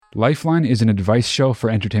Lifeline is an advice show for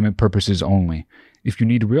entertainment purposes only. If you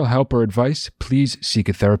need real help or advice, please seek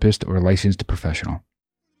a therapist or a licensed professional.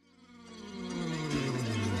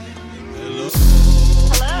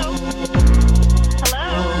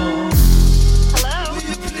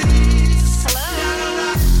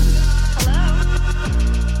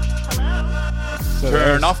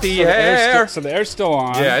 Turn off the air. So the air's still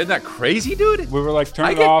on. Yeah, isn't that crazy, dude? We were like,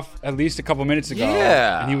 turn it off at least a couple minutes ago.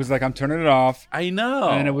 Yeah. And he was like, I'm turning it off. I know.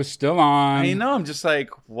 And it was still on. I know. I'm just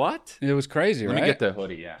like, what? It was crazy, right? Let me get the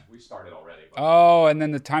hoodie. Yeah, we started already. But... Oh, and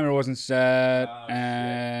then the timer wasn't set.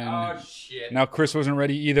 And shit. now Chris wasn't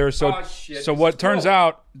ready either. So, shit. so what turns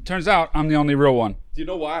out I'm the only real one. Do you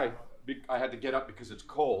know why? I had to get up because it's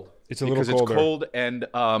cold. It's a little colder. Because it's cold and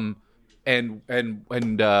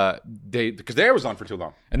because the air was on for too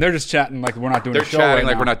long. And they're just chatting like we're not doing They're a show. chatting right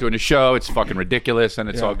like now. we're not doing a show. It's fucking ridiculous and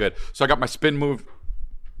it's all good. So I got my spin move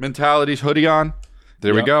mentalities hoodie on.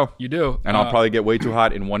 There we go. You do. And I'll probably get way too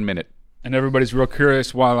hot in 1 minute. And everybody's real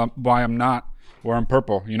curious why I'm not wearing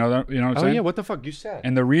purple. You know that? You know what I'm saying? Yeah, what the fuck you said?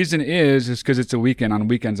 And the reason is because it's a weekend. On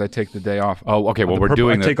weekends, I take the day off. Oh, okay. Well, we're purple,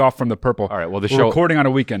 doing I take off from the purple. All right. Well, we're show recording on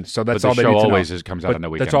a weekend, so that's but all the they need show to know. always comes out on the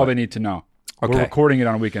weekend. That's all they need to know. Okay. We're recording it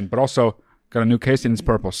on a weekend, but also got a new case and it's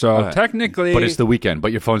purple. So technically, but it's the weekend.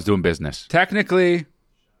 But your phone's doing business. Technically,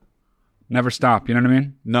 never stop. You know what I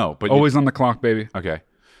mean? No, but always on the clock, baby. Okay.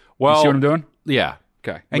 Well, you see what I'm doing? Yeah.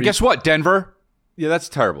 Okay. And guess what, Denver? Yeah, that's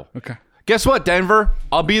terrible. Okay. Guess what, Denver?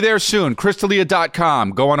 I'll be there soon.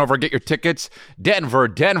 Crystalia.com. Go on over and get your tickets. Denver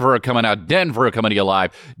coming out. Denver coming to you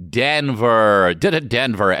live. Denver.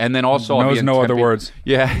 And then also... I'll be in no Tempe. other words.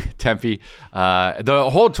 Yeah, Tempe. The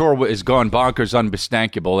whole tour is going bonkers,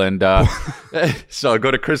 unbestankuble. And so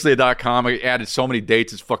go to Crystalia.com. I added so many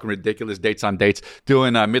dates. It's fucking ridiculous. Dates on dates.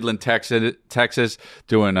 Doing Midland, Texas.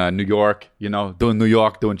 Doing New York. Doing New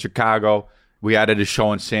York. Doing Chicago. We added a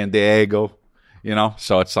show in San Diego.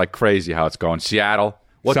 So it's like crazy how it's going. Seattle.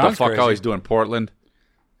 What Sounds the fuck? crazy. Oh, he's doing Portland.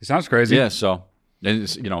 It sounds crazy. Yeah, so, and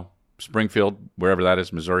it's, Springfield, wherever that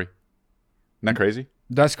is, Missouri. Isn't that crazy?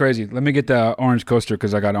 That's crazy. Let me get the orange coaster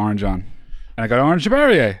because I got orange on. And I got orange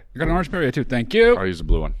Perrier. I got an orange Perrier too. Thank you. I'll use the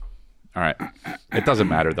blue one. All right. It doesn't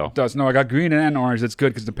matter, though. It does. No, I got green and orange. That's good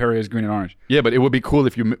because the Perrier is green and orange. Yeah, but it would be cool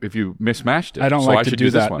if you mismatched it. I don't so like I to should do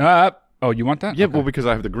use that. This one. Oh, you want that? Yeah, Okay. well, because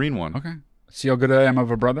I have the green one. Okay. See how good I am of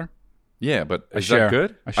a brother? Yeah, but is share. that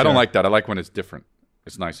good? I I share. don't like that. I like when it's different.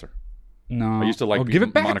 It's nicer. No. I used to like Well, give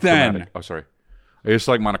it back monochromatic. then. Oh, sorry. I used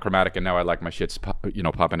to like monochromatic, and now I like my shits, popping in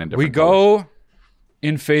different We go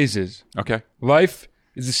in phases. Okay. Life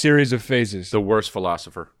is a series of phases. The worst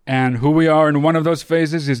philosopher. And who we are in one of those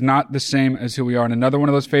phases is not the same as who we are in another one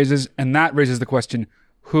of those phases. And that raises the question,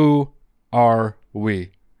 who are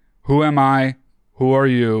we? Who am I? Who are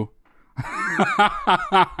you?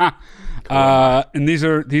 And these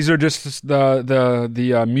are just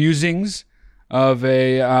the musings of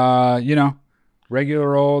a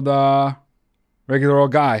regular old guy.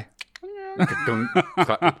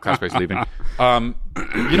 Classmates leaving.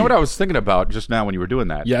 You know what I was thinking about just now when you were doing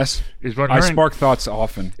that? Yes, Is when I you're in- spark thoughts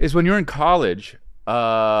often. Is when you're in college,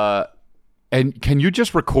 and can you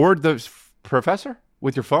just record the professor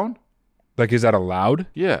with your phone? Like, is that allowed?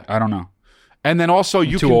 Yeah. I don't know. And then also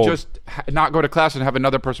you too can old. just not go to class and have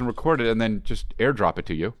another person record it and then just airdrop it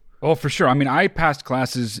to you. Oh, for sure. I mean, I passed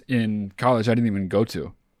classes in college I didn't even go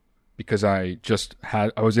to because I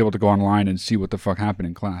was able to go online and see what the fuck happened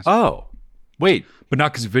in class. Oh. Wait. But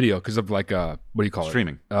not because of video, because of like, what do you call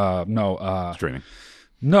Streaming. it? No. Streaming.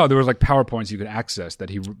 No, there was like PowerPoints you could access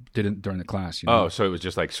that he didn't during the class. You know? Oh, so it was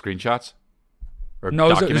just like screenshots? Or No, it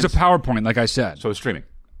was documents? a PowerPoint, like I said. So it was streaming.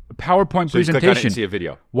 A PowerPoint So you click on it presentation. and see a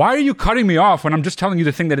video. Why are you cutting me off when I'm just telling you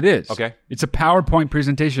the thing that it is? Okay. It's a PowerPoint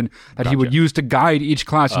presentation that he would Gotcha. use to guide each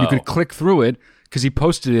class, and you could click through it because he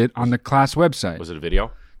posted it on the class website. Was it a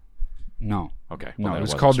video? No. Okay. No, Well, then it was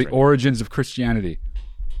wasn't called The streaming. Origins of Christianity.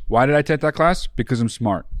 Why did I take that class? Because I'm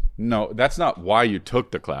smart. No, that's not why you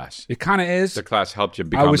took the class. It kind of is. The class helped you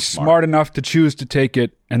become I was smart enough to choose to take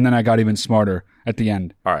it, and then I got even smarter at the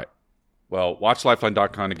end. All right. Well, watch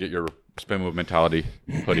lifeline.com to get your spin move mentality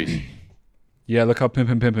hoodies. Yeah, look how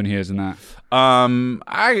pimpin' he is in that.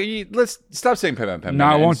 Let's stop saying pimp. No,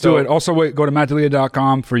 I won't do it. Also, wait, go to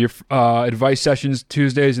mattdelia.com for your advice sessions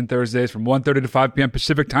Tuesdays and Thursdays from 1:30 to 5 p.m.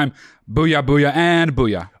 Pacific time. Booyah, booyah, and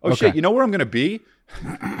booyah. Oh, shit. You know where I'm going to be?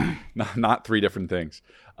 Not three different things.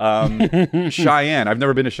 Cheyenne. I've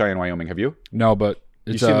never been to Cheyenne, Wyoming. Have you? No, but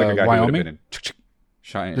You it's seem like a guy who would have Wyoming. been in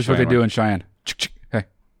Cheyenne. This is what they do in Cheyenne. Hey.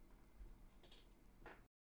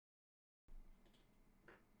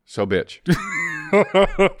 So bitch. Dude,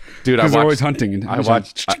 I Because they're always watched, hunting.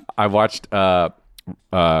 I watched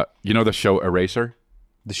you know the show Eraser?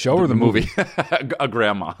 The show or the movie? A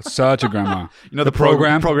grandma. Such a grandma. You know the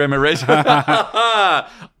program? Program Eraser.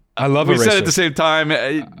 I love We Eraser. said it at the same time.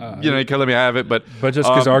 You can't let me have it, but But just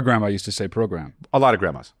because our grandma used to say program. a lot of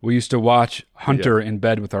grandmas. We used to watch Hunter in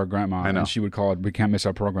bed with our grandma, know. and she would call it, we can't miss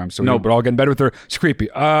our program. So No. we would all get in bed with her. It's creepy.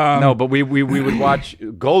 No, but we would watch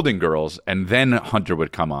Golden Girls, and then Hunter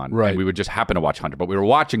would come on. Right. And we would just happen to watch Hunter, but we were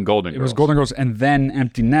watching Golden Girls. It was Golden Girls and then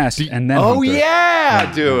Empty Nest and then Oh, Hunter.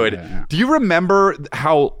 yeah, dude. yeah. Do you remember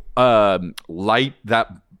how light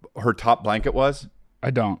that her top blanket was?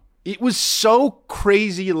 I don't. It was so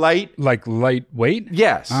crazy light. Like lightweight?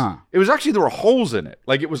 Yes. Ah. It was actually, there were holes in it.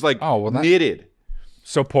 Like, it was like Oh, well, that- knitted.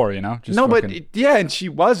 So poor, you know? Just No, but fucking- yeah, and she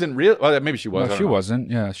wasn't real. Well, maybe she was. I No, don't she know.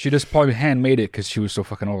 wasn't. Yeah, she just probably handmade it because she was so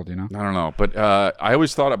fucking old, you know? I don't know, but I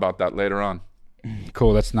always thought about that later on.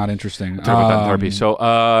 Cool, that's not interesting. Talk about that in therapy.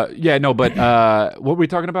 So, yeah, no, but what were we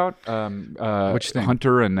talking about? Which thing?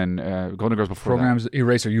 Hunter and then Golden Girls before Programs,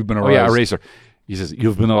 Eraser, you've been that. erased. Oh, yeah, Eraser. He says,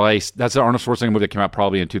 you've been erased. That's the Arnold Schwarzenegger movie that came out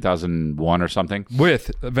probably in 2001 or something.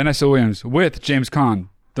 With Vanessa Williams, with James Caan.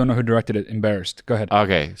 Don't know who directed it. Embarrassed. Go ahead.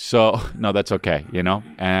 Okay, so, no, that's okay, you know?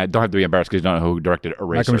 And don't have to be embarrassed because you don't know who directed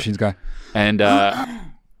Eraser. Micro Machines guy. And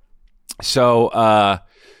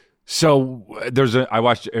so there's I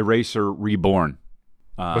watched Eraser Reborn.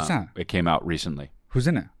 What's that? It came out recently. Who's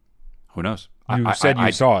in it? Who knows? You said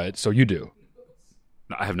you saw it, so you do.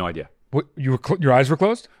 I have no idea. What, you were your eyes were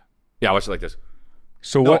closed? Yeah, I watched it like this.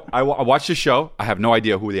 So No, what? I watched the show. I have no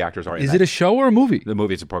idea who the actors are in Is that. it a show or a movie? The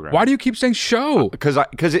movie, it's a program. Why do you keep saying show? Because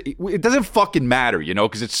it doesn't fucking matter, you know,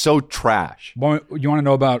 because it's so trash. Well, you want to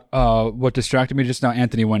know about what distracted me just now?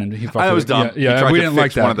 Anthony went and he fucking... I was dumb. Yeah, He tried we to didn't fix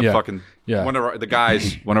like that. one of the yeah. fucking Yeah. one of the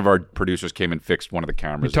guys, one of our producers came and fixed one of the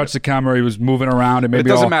cameras. He touched the camera. He was moving around. And But maybe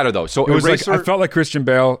it doesn't matter though. So It was Eraser, like I felt like Christian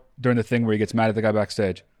Bale during the thing where he gets mad at the guy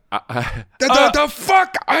backstage. the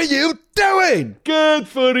fuck are you doing? good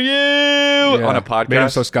for you on a podcast. Made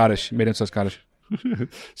him so Scottish.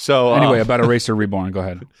 So Anyway, about Eraser Reborn. Go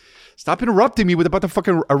ahead. stop interrupting me with about the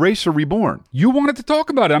fucking Eraser Reborn. You wanted to talk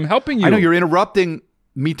about it. I'm helping you. I know you're interrupting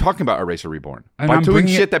me talking about Eraser Reborn And by I'm doing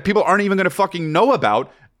bringing shit it- that people aren't even going to fucking know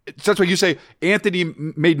about. So that's why you say Anthony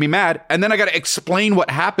made me mad, and then I got to explain what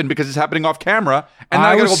happened because it's happening off camera, and then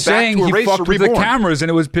I got to was go back saying to he Eraser fucked with Reborn. the cameras and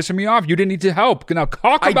it was pissing me off. You didn't need to help. Now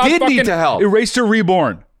talk I about did need fucking to help. Eraser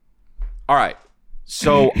Reborn. All right,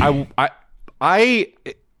 so I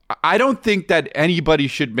don't think that anybody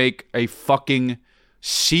should make a fucking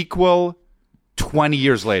sequel 20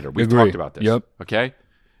 years later. We've Agree. talked about this. Yep. Okay,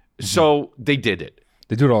 so they did it,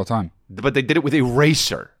 They do it all the time. but they did it with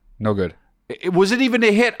Eraser. No good. Was it even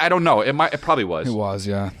a hit? I don't know. It probably was. It was,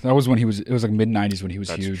 yeah. That was when he was. It was like mid '90s when he was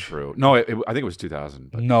That's huge. true. No, I think it was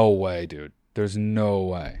 2000. But No way, dude. There's no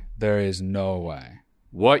way. There is no way.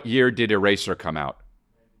 what year did Eraser come out?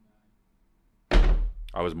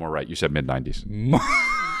 I was more right. You said mid 90s.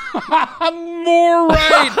 I'm more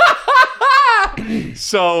right.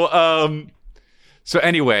 So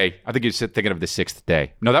anyway, I think you're thinking of The Sixth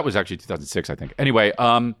Day. No, that was actually 2006, I think. Anyway,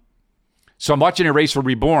 so I'm watching Eraser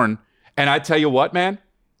Reborn, and I tell you what, man,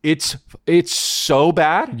 it's so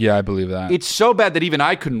bad. Yeah, I believe that. It's so bad that even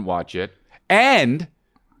I couldn't watch it, and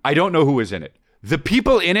I don't know who is in it. The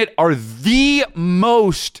people in it are the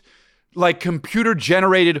most like computer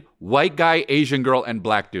generated white guy, Asian girl, and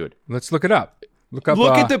black dude. Let's look it up. Look up.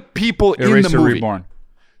 Look at the people in the Eraser movie. Reborn.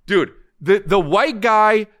 Dude, the white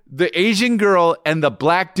guy, the Asian girl, and the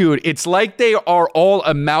black dude, it's like they are all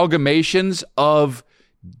amalgamations of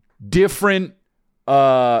different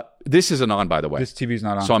this isn't on, by the way. This TV's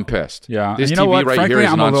not on. So I'm pissed. Yeah, This and you know TV what? right Frankly, here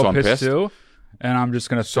isn't I'm a on, little so I'm pissed pissed. too. And I'm just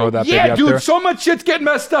gonna throw that baby Yeah, out dude, there. so much shit's getting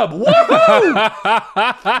messed up. Woohoo!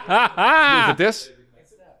 Is it this?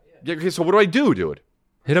 Yeah, okay, so what do I do, dude?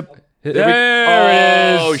 Hit up. There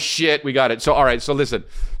There it Oh is. shit, we got it. So all right, so listen.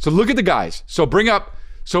 So look at the guys. So bring up.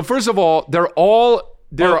 So first of all, they're Oh,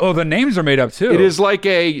 the names are made up too. It is like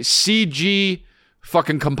a CG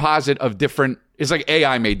fucking composite of different. It's like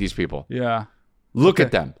AI made these people. Yeah. Look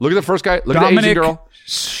at them. Look at the first guy. Look at the Dominic Asian girl.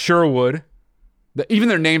 Sherwood. Even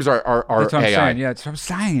their names are That's what I'm AI. saying. Yeah, that's what I'm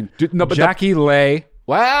saying. Dude, no, but Jackie Lay.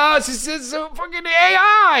 Wow, it's so fucking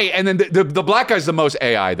AI. And then the black guy's the most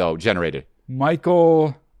AI though generated.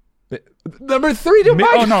 Michael. Number 3, dude.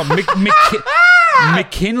 Oh no,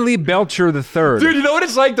 McKinley Belcher III. Dude, you know what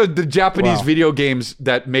it's like? The Japanese Wow. video games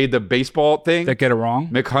that made the baseball thing? That get it wrong.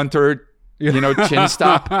 McHunter, chin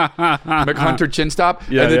stop. McHunter chin stop.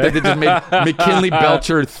 Yeah, and then yeah. they just made McKinley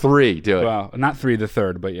Belcher 3, dude. Wow, not 3, the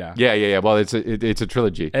third, but yeah. Yeah. Well, it's a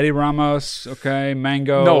trilogy. Eddie Ramos, okay,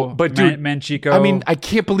 Mango. No, but dude, Manchico. I mean, I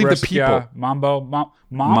can't believe the people. Mambo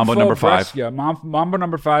Mambo number 5. Yeah, Mambo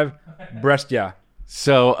number 5. Brescia.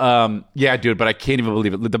 So, yeah, dude, but I can't even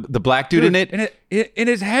believe it. The black dude in it. In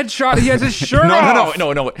his headshot, he has his shirt No, off.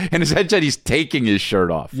 no. In his headshot, he's taking his shirt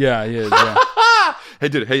off. Yeah, he is. Yeah. Hey,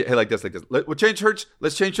 dude. Hey, like this. We'll change shirts.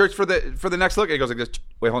 Let's change shirts for the next look. And he goes like this.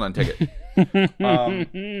 Wait, hold on. Take it.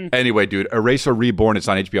 Anyway, dude, Eraser Reborn. It's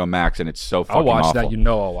on HBO Max, and it's so fucking I'll watch awful. that. You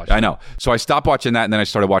know I'll watch it. I know. So I stopped watching that, and then I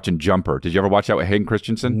started watching Jumper. Did you ever watch that with Hayden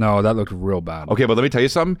Christensen? No, that looked real bad. Okay, but let me tell you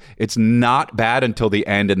something. It's not bad until the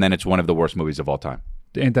end, and then it's one of the worst movies of all time.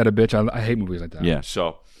 Ain't that a bitch? I hate movies like that. Yeah.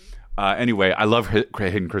 So, anyway, I love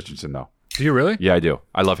Hayden Christensen, though. Do you really? Yeah, I do.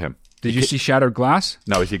 I love him. Did you see Shattered Glass?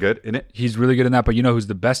 No, is he good in it? He's really good in that, but you know who's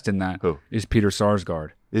the best in that? Who? Is Peter Sarsgaard.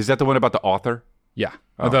 Is that the one about the author? Yeah.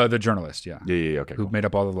 Oh. The journalist, yeah. Yeah. Okay. Who Cool. made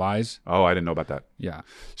up all the lies. Oh, I didn't know about that. Yeah.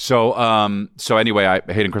 So anyway,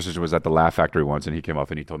 Hayden Christensen was at the Laugh Factory once, and he came up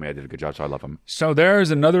and he told me I did a good job, so I love him. So there's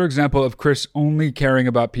another example of Chris only caring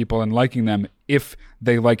about people and liking them if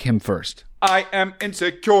they like him first. I am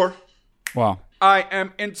insecure. Wow. I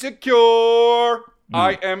am insecure.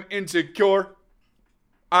 I am insecure.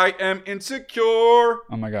 I am insecure. Oh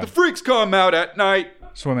my God. The freaks come out at night.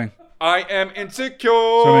 Swimming. I am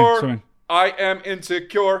insecure. Swimming. I am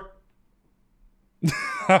insecure.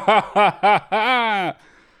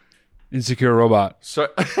 Insecure robot. So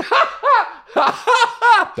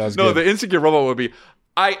That was no, good. the insecure robot would be,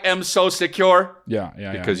 I am so secure. Yeah.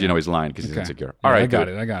 Because you know he's lying because he's Okay. insecure. Yeah, All right, I got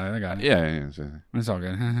dude. it. I got it. Yeah. It's all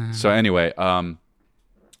good. So anyway, all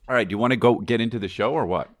right. Do you want to go get into the show or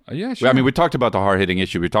what? Yeah, sure. I mean, we talked about the hard-hitting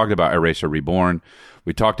issue. We talked about Eraser Reborn.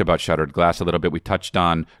 We talked about Shattered Glass a little bit. We touched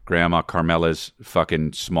on Grandma Carmela's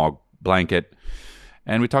fucking small blanket.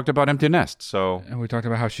 And we talked about Empty Nest. So, and we talked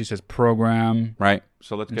about how she says program right.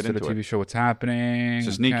 So let's get instead into of TV it. show. What's happening? So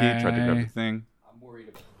sneaky, Okay. tried to grab the thing.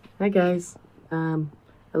 Hi guys, I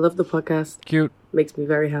love the podcast. Cute. Makes me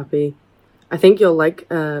very happy. I think you'll like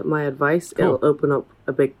my advice. Cool. It'll open up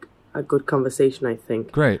a good conversation. I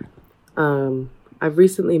think. Great. I've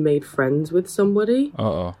recently made friends with somebody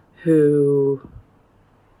Uh-oh. who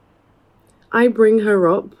I bring her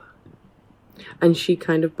up, and she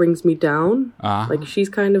kind of brings me down. Like she's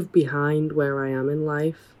kind of behind where I am in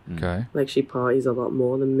life. Okay. Like she parties a lot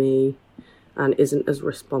more than me, and isn't as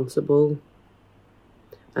responsible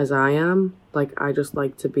as I am. Like I just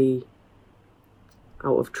like to be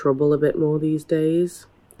out of trouble a bit more these days.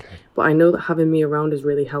 Okay. But I know that having me around is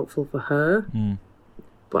really helpful for her.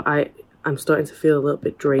 But I'm starting to feel a little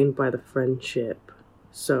bit drained by the friendship.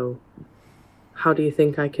 So how do you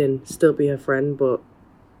think I can still be her friend but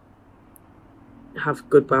have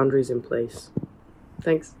good boundaries in place?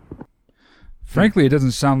 Thanks. Frankly, it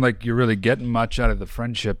doesn't sound like you're really getting much out of the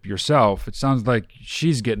friendship yourself. It sounds like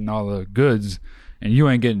she's getting all the goods and you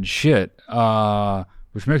ain't getting shit.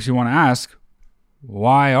 Which makes you want to ask,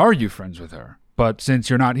 why are you friends with her? But since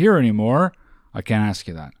you're not here anymore, I can't ask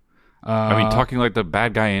you that. I mean, talking like the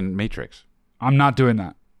bad guy in Matrix. I'm not doing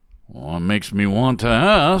that. Well, it makes me want to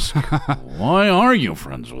ask, why are you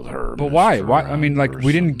friends with her? But why? Why? I mean, like,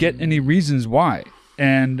 we didn't get any reasons why.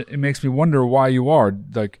 And it makes me wonder why you are.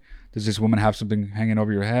 Like, does this woman have something hanging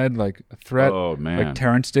over your head? Like a threat? Oh, man. Like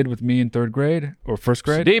Terrence did with me in third grade or first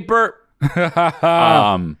grade? Deeper.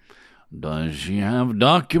 Does she have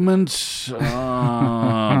documents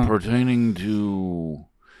pertaining to?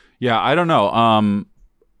 Yeah, I don't know.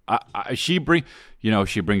 She brings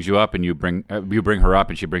you up, and you bring her up,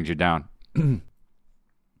 and she brings you down.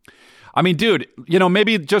 I mean, dude,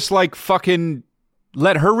 maybe just like fucking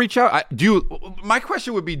let her reach out. My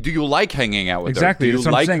question would be, do you like hanging out with Exactly. her? Do That's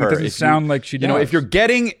you what I'm like saying. It her? doesn't sound like she does. If you're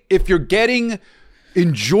getting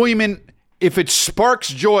enjoyment. If it sparks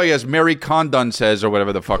joy, as Mary Condon says, or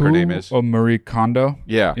whatever the fuck her name is. Oh, Marie Kondo?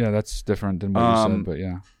 Yeah. Yeah, that's different than what you said, but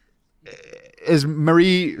yeah. As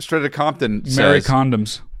Marie Strata-Compton says. Mary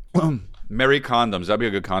Condoms. Mary Condoms. That'd be a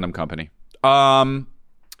good condom company.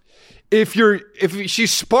 If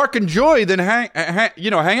she's sparking joy, then hang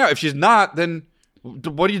out. If she's not, then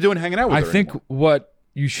what are you doing hanging out with her? I think anymore? what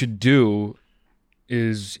you should do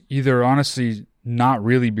is either honestly not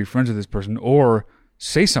really be friends with this person or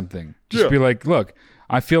say something. Just be like, look,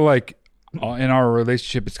 I feel like in our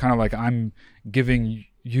relationship, it's kind of like I'm giving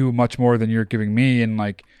you much more than you're giving me, and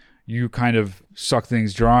like you kind of suck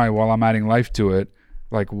things dry while I'm adding life to it.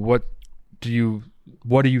 Like, do you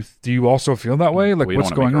also feel that way? Like, Well, you what's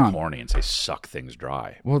don't wanna going make on? her horny and say suck things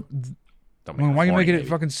dry. Well, Don't make her why are you horny, making it maybe.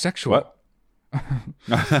 fucking sexual? What?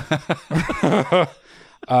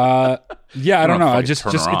 Yeah, I don't know. I fucking just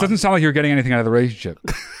turn her it on. doesn't sound like you're getting anything out of the relationship.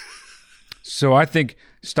 So I think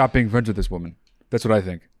stop being friends with this woman. That's what I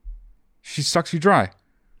think. She sucks you dry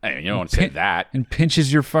Hey, you don't want to say that. and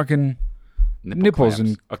pinches your fucking Nipple nipples clamps.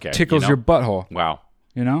 and Okay, tickles your butthole. Wow.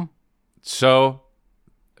 You know? So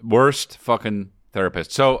Worst fucking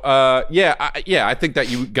therapist. So, I think that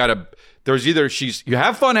you gotta. There's either you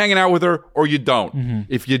have fun hanging out with her or you don't. Mm-hmm.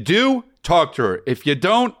 If you do, talk to her. If you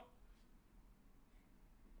don't,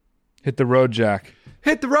 hit the road, Jack.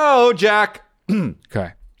 hit the road, Jack.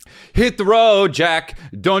 Okay. Hit the road, Jack.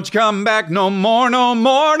 Don't you come back no more, no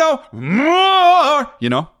more, no more. You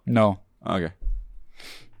know? No. Okay.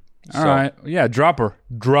 All right. Yeah, drop her.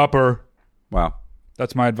 Drop her. Wow.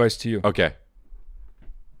 That's my advice to you. Okay.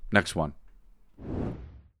 Next one.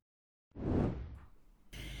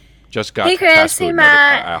 Just got Hey, Chris. fast food Hey,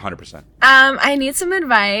 Matt. 100%. I need some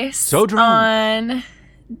advice So drunk. on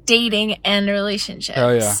dating and relationships.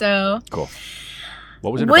 Oh, yeah. So, Cool.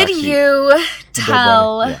 What was it? would you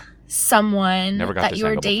tell Yeah. someone Never got that this you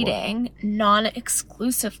were angle before. dating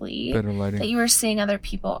non-exclusively Better lighting. that you were seeing other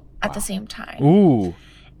people at the same time? Ooh.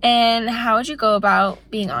 And how would you go about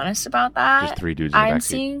being honest about that? Just 3 dudes in the I'm backseat.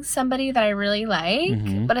 seeing somebody that I really like,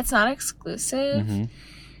 Mhm. but it's not exclusive. Mm-hmm.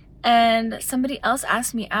 And somebody else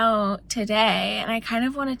asked me out today, and I kind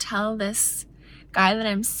of want to tell this guy that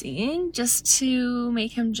I'm seeing just to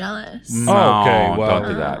make him jealous. No, Oh, okay, well- don't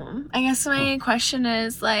do that. I guess my question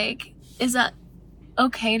is like, is that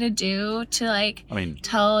okay to do to like I mean,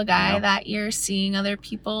 tell a guy no. that you're seeing other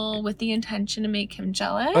people with the intention to make him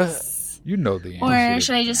jealous? You know the answer. Or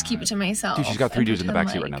should I just keep it to myself? Dude, she's got 3 and dudes in the pretend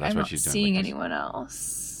backseat right now. That's I'm what not she's doing seeing like this. anyone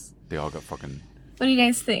else. they all got fucking What do you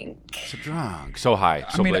guys think? so drunk, so high.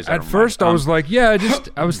 So I mean, blazed out at of her first mind. I was like, yeah,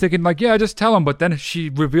 I was thinking like, yeah, just tell him. But then she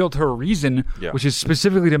revealed her reason, Yeah. which is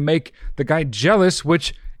specifically to make the guy jealous,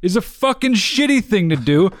 which is a fucking shitty thing to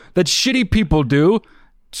do that shitty people do.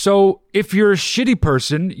 So if you're a shitty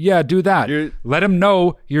person, yeah, do that. Let him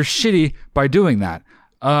know you're shitty by doing that.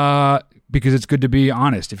 Because it's good to be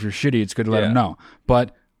honest. If you're shitty, it's good to let him know.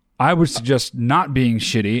 But I would suggest not being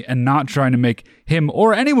shitty and not trying to make him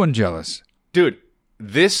or anyone jealous. dude,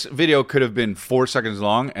 this video could have been 4 seconds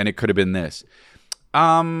long, and it could have been this.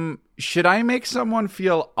 Should I make someone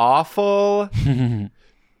feel awful?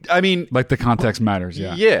 I mean, Like the context matters,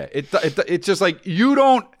 yeah. yeah. It's just like you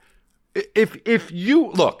don't. If you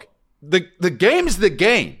look, the game's the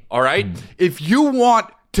game. All right. If you want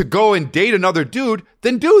to go and date another dude,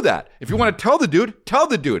 then do that. If you want to tell the dude, tell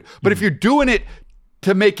the dude. But if you're doing it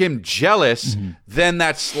to make him jealous, then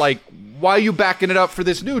that's like, why are you backing it up for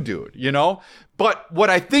this new dude? You know? But what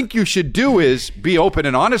I think you should do is be open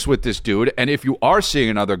and honest with this dude. And if you are seeing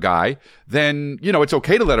another guy, then, you know, it's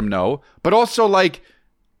okay to let him know. But also, like,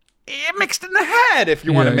 it mixed in the head if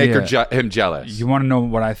you want to make him jealous. You want to know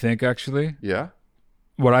what I think, actually? Yeah?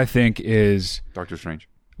 What I think is Doctor Strange.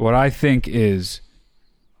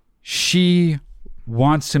 she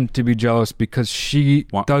wants him to be jealous because she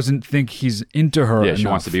doesn't think he's into her Yeah, she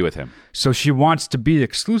enough. wants to be with him. So she wants to be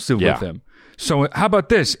exclusive Yeah. with him. So how about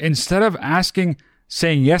this? Instead of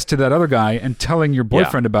saying yes to that other guy and telling your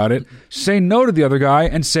boyfriend about it, say no to the other guy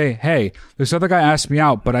and say, hey, this other guy asked me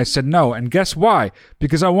out, but I said no. And guess why?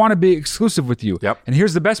 Because I want to be exclusive with you. Yep. And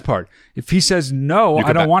here's the best part. If he says, no, You I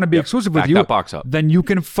can don't back- want to be yep, exclusive with back you, that box up. then you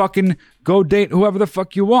can fucking go date whoever the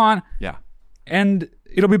fuck you want. Yeah. And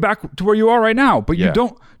it'll be back to where you are right now. But Yeah. you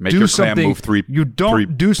don't Make do your clam something. move three- you don't three-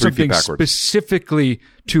 do 3 feet something backwards. specifically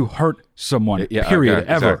to hurt someone. Yeah, period. okay,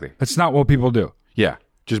 ever. exactly. That's not what people do. Yeah.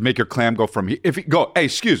 Just make your clam go from here. If you go, hey,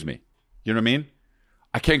 excuse me. You know what I mean?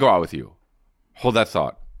 I can't go out with you. Hold that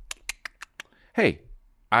thought. Hey,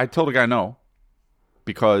 I told a guy no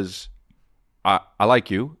because I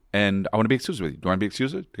like you and I want to be exclusive with you. Do I want to be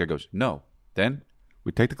exclusive? The guy goes, no. Then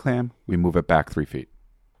we take the clam, we move it back 3 feet.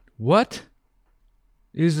 What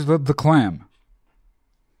is the clam?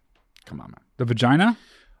 Come on, man. The vagina?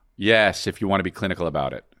 Yes, if you want to be clinical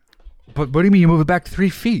about it. But what do you mean you move it back 3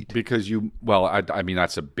 feet? Because I mean,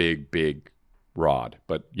 that's a big rod,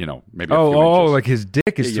 but, you know, maybe a few Oh, inches. like his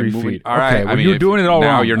dick is Yeah, 3 you're moving- feet. all right. Okay, I well, mean, you're if- doing it all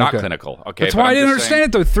now wrong. you're not Okay. clinical. Okay, That's but why I I'm didn't just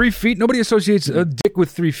understand saying- it, though. 3 feet? Nobody associates a dick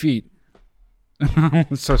with 3 feet.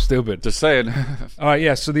 It's so stupid. Just saying. All right,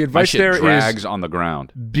 yeah, so the My advice shit there is drags on the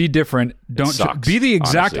ground. be different. Don't sucks. be the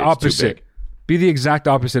exact Honestly, it's too opposite. big. Be the exact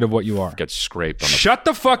opposite of what you are. Gets scraped on the Shut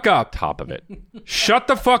the fuck up. top of it. Shut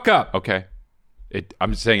the fuck up. Okay.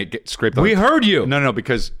 I'm saying it gets scraped on We the heard you. No,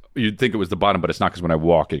 because you'd think it was the bottom, but it's not because when I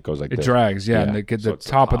walk, it goes like It this. drags, yeah. Yeah, And the so it's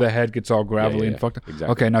the top of top. the head gets all gravelly yeah, and fucked up.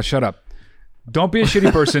 exactly. Okay, now shut up. Don't be a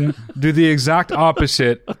shitty person. Do the exact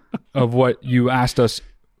opposite of what you asked us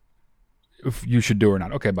if you should do or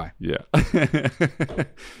not. Okay, bye. Yeah.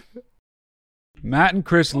 Matt and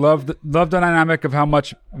Chris love the dynamic of how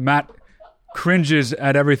much Matt cringes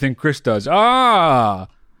at everything Chris does.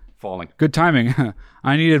 Falling. Good timing.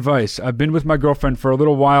 I need advice. I've been with my girlfriend for a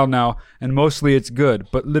little while now, and mostly it's good.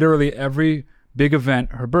 But literally every big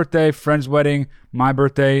event, her birthday, friend's wedding, my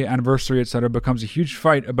birthday, anniversary, etc., becomes a huge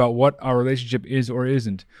fight about what our relationship is or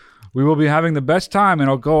isn't. We will be having the best time, and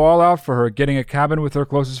I'll go all out for her, getting a cabin with her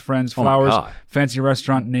closest friends, flowers, fancy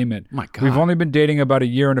restaurant, name it. My God. We've only been dating about a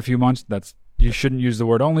year and a few months. You shouldn't use the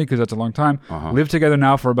word only because that's a long time. Live together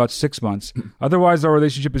now for about 6 months. Otherwise, our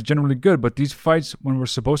relationship is generally good, but these fights when we're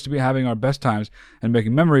supposed to be having our best times and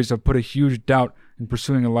making memories have put a huge doubt in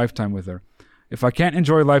pursuing a lifetime with her. If I can't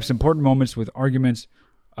enjoy life's important moments with arguments,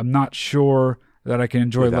 I'm not sure that I can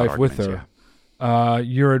enjoy life with her.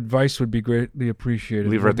 Your advice would be greatly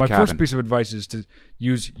appreciated. Leave her at the My cabin. first piece of advice is to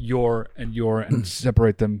use your and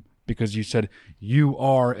separate them because you said you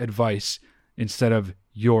are advice instead of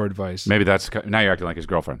your advice. Maybe that's now you're acting like his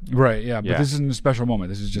girlfriend. Right, yeah. But this isn't a special moment.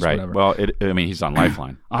 This is just Right. whatever. Well, he's on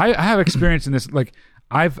Lifeline. I have experience in this. Like,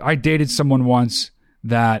 I dated someone once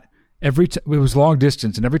that it was long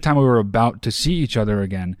distance, and every time we were about to see each other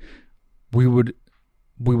again, we would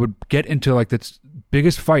get into like this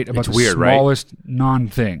biggest fight about the weird, right? smallest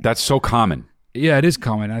non-thing. That's so common. Yeah, it is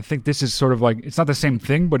common. I think this is sort of like, it's not the same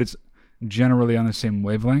thing, but it's generally on the same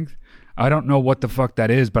wavelength. I don't know what the fuck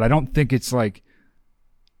that is, but I don't think it's like,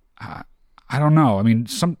 I don't know. I mean,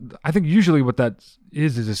 I think usually what that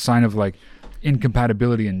is a sign of like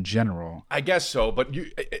incompatibility in general. I guess so, but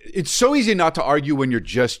it's so easy not to argue when you're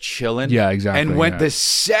just chilling. Yeah, exactly. And when the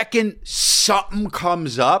second something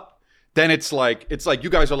comes up, then it's like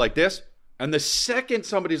you guys are like this, and the second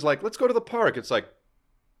somebody's like, "Let's go to the park," it's like,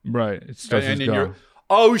 right, it starts and to then go. you're,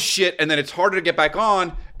 oh shit, and then it's harder to get back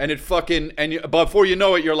on, and it fucking, before you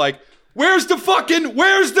know it, you're like, where's the,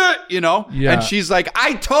 Yeah. and she's like,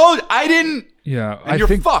 I didn't. Yeah, And you're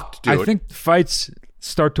fucked, dude. I think fights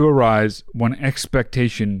start to arise when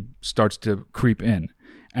expectation starts to creep in.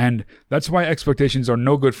 And that's why expectations are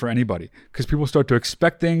no good for anybody. Because people start to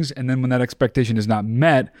expect things, and then when that expectation is not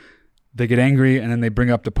met, they get angry, and then they bring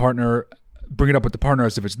it up with the partner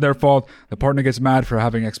as if it's their fault. The partner gets mad for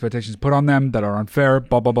having expectations put on them that are unfair,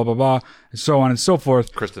 blah, blah, blah, blah, blah, and so on and so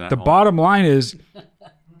forth. Kristen at The home. bottom line is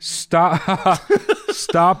stop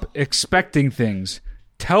expecting things.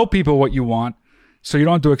 Tell people what you want so you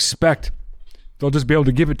don't have to expect. They'll just be able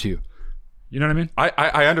to give it to you. You know what I mean?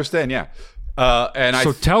 I understand, yeah.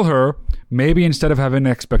 Tell her, maybe instead of having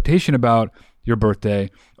an expectation about your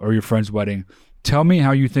birthday or your friend's wedding, tell me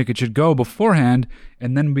how you think it should go beforehand,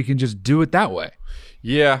 and then we can just do it that way.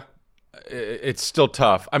 Yeah, it's still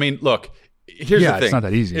tough. I mean, look, here's the thing. It's not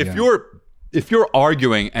that easy. If you're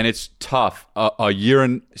arguing and it's tough a year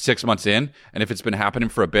and 6 months in, and if it's been happening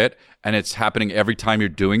for a bit and it's happening every time you're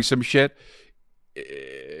doing some shit,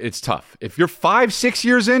 it's tough. If you're 5-6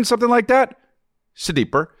 years in, something like that,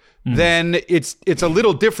 deeper, then it's a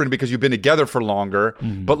little different because you've been together for longer.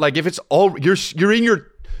 But like if it's all you're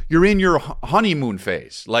in your honeymoon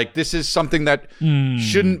phase. Like this is something that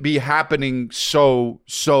shouldn't be happening so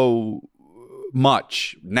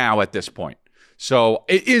much now at this point. So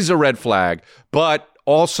it is a red flag, but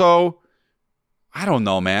also, I don't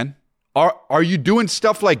know, man. Are you doing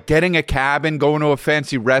stuff like getting a cabin, going to a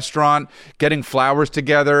fancy restaurant, getting flowers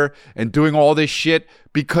together, and doing all this shit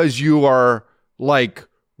because you are like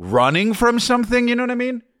running from something? You know what I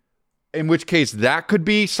mean? In which case, that could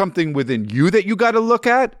be something within you that you got to look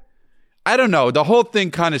at. I don't know. The whole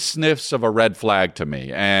thing kind of sniffs of a red flag to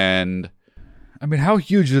me, and I mean, how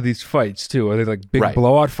huge are these fights, too? Are they like big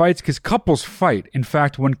blowout fights? Because couples fight. In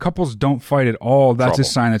fact, when couples don't fight at all, that's a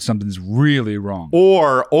sign that something's really wrong.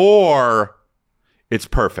 Or it's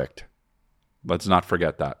perfect. Let's not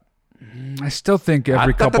forget that. I still think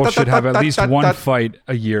every couple should have at least one fight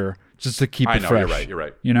a year just to keep it fresh. You're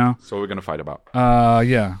right. You know? So we're going to fight about.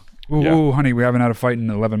 Yeah. Ooh, honey, we haven't had a fight in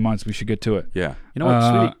 11 months. We should get to it. Yeah. You know what,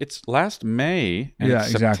 sweetie? It's last May and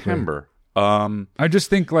September. I just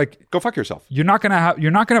think like go fuck yourself. You're not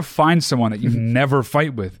gonna find someone that you never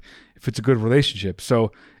fight with if it's a good relationship.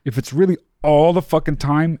 So if it's really all the fucking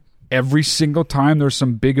time, every single time there's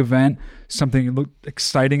some big event, something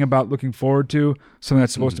exciting about looking forward to, something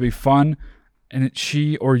that's supposed to be fun, and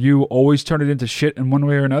she or you always turn it into shit in one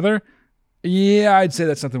way or another, yeah, I'd say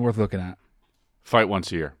that's something worth looking at. Fight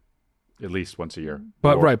once a year. At least once a year.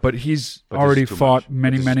 But he's already fought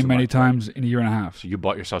many times in a year and a half. So you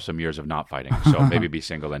bought yourself some years of not fighting. So maybe be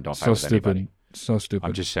single and don't fight with anybody. So stupid.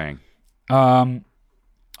 I'm just saying.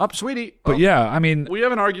 Up, sweetie. But yeah, I mean, we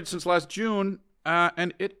haven't argued since last June,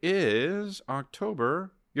 and it is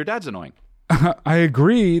October. Your dad's annoying. I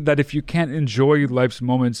agree that if you can't enjoy life's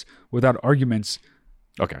moments without arguments,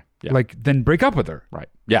 okay, yeah. like then break up with her. Right.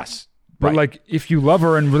 Yes. But like, if you love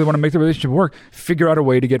her and really want to make the relationship work, figure out a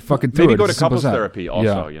way to get fucking through it. Maybe go to couples therapy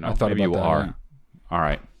also, Yeah, I thought maybe about you that, are. Yeah. All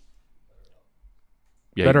right.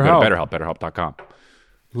 Yeah, BetterHelp. You can go to BetterHelp, BetterHelp.com.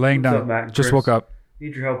 Laying What's down. up, Matt and Just Chris? woke up.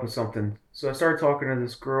 Need your help with something. So I started talking to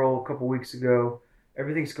this girl a couple weeks ago.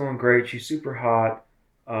 Everything's going great. She's super hot.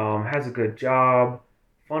 Has a good job.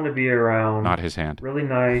 Fun to be around. Not his hand. Really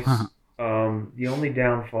nice. The only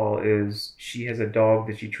downfall is she has a dog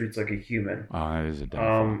that she treats like a human. Oh, that is a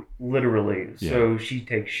downfall. Literally. Yeah. So she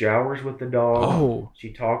takes showers with the dog. Oh.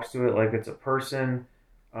 She talks to it like it's a person.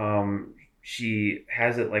 She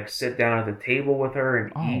has it like sit down at the table with her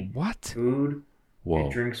and eat what? food. Whoa.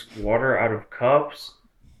 It drinks water out of cups.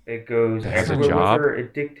 It goes That's a everywhere job? with her.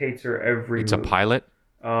 It dictates her every It's a move. pilot?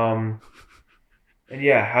 And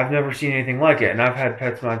yeah, I've never seen anything like it, and I've had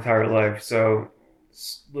pets my entire life, so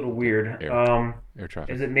it's a little weird. Air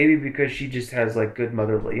traffic. Is it maybe because she just has like good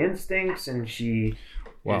motherly instincts and she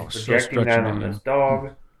Wow, is so projecting that stretching on it, this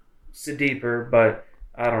dog? It's deeper, but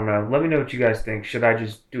I don't know. Let me know what you guys think. Should I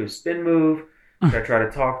just do a spin move? Should I try to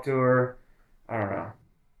talk to her? I don't know.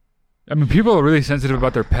 I mean, people are really sensitive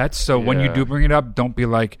about their pets, so when you Yeah. do bring it up, don't be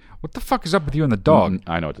like, what the fuck is up with you and the dog?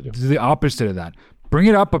 I know what to do. Do the opposite of that. Bring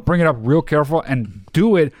it up, but bring it up real careful and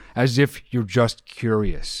do it as if you're just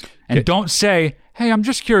curious. And don't say, hey, I'm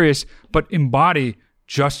just curious, but embody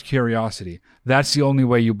just curiosity. That's the only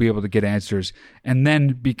way you'll be able to get answers. And then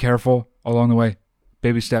be careful along the way.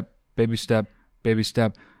 Baby step, baby step, baby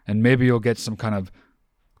step. And maybe you'll get some kind of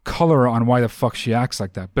color on why the fuck she acts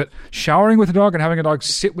like that. But showering with a dog and having a dog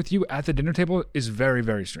sit with you at the dinner table is very,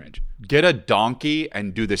 very strange. Get a donkey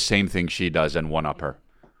and do the same thing she does and one-up her.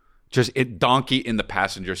 Just donkey in the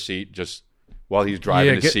passenger seat, just while he's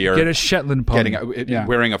driving to see her. Get a Shetland pony.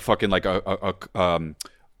 Wearing a fucking like a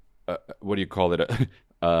what do you call it?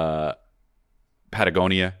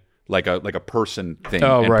 Patagonia, like a person thing.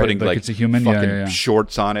 Oh, and right. putting Like it's a human? Yeah, fucking yeah, yeah.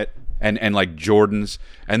 shorts on it. And like Jordans,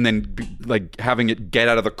 and then like having it get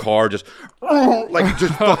out of the car, just like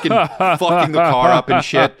just fucking the car up and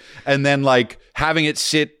shit, and then like having it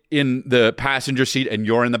sit in the passenger seat, and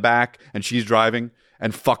you're in the back, and she's driving,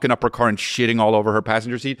 and fucking up her car and shitting all over her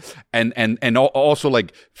passenger seat, and also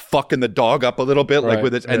like fucking the dog up a little bit, like Right.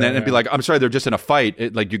 with it, and then be like, I'm sorry, they're just in a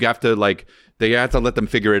fight. Like you have to like they have to let them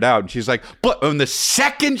figure it out. And she's like, but on the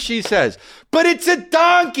second she says, but it's a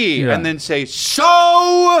donkey, Yeah. and then say,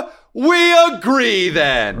 so. We agree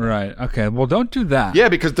then. Right. Okay. Well, don't do that. Yeah,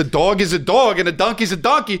 because the dog is a dog and a donkey's a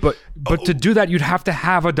donkey. But to do that, you'd have to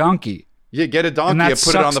have a donkey. You get a donkey And that and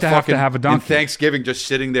put it on sucks the to have fucking to have a in donkey. Thanksgiving, just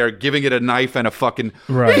sitting there, giving it a knife and a fucking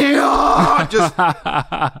Right. just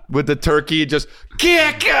with the turkey, just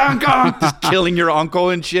killing your uncle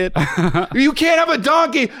and shit. You can't have a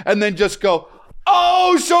donkey, and then just go.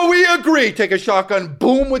 Oh, so we agree. Take a shotgun,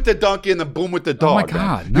 boom with the donkey, and then boom with the dog. Oh my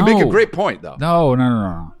God, man. You make a no. great point, though.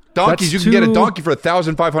 No. Donkeys, That's you can get a too- donkey for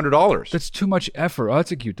 $1,500. That's too much effort. Oh,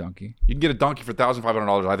 that's a cute donkey. You can get a donkey for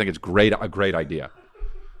 $1,500. I think it's a great idea.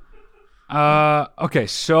 Okay,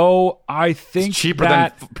 so I think It's cheaper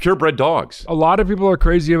that than purebred dogs. a lot of people are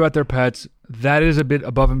crazy about their pets. That is a bit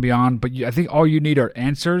above and beyond, but I think all you need are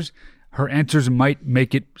answers. Her answers might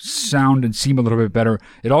make it sound and seem a little bit better.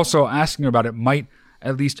 It also, asking her about it might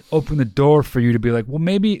at least open the door for you to be like, well,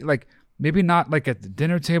 maybe not like at the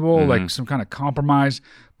dinner table, like some kind of compromise.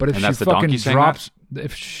 But if And she that's the fucking donkey saying drops,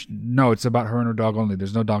 no, it's about her and her dog only.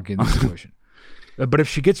 There's no donkey in this situation. But if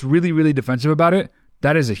she gets really, really defensive about it,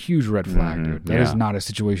 that is a huge red flag, dude. That is yeah. not a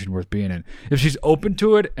situation worth being in. If she's open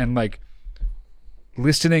to it and like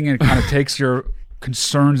listening and kind of takes your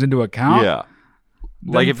concerns into account, Yeah.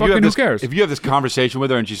 then Like if you fucking have who this, cares? if you have this conversation with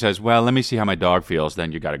her and she says, "Well, let me see how my dog feels,"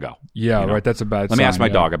 then you got to go. Yeah, You know? right. That's a bad Let me ask sign, my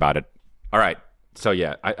yeah. dog about it. All right. So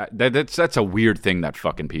yeah, that's a weird thing that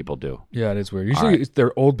fucking people do. Yeah, it is weird. Usually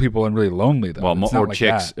they're old people and really lonely, though. Well, It's not or like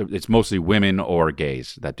chicks. that. It's mostly women or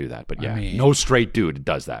gays that do that. But yeah, mean- no straight dude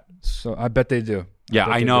does that. So I bet they do. Yeah,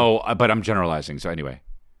 bet I they know, but I'm generalizing. So anyway,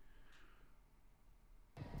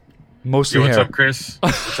 do. Mostly Yo, what's hair. up, Chris?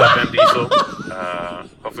 What's up, M. Diesel?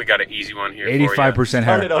 Hopefully got an easy one here 85%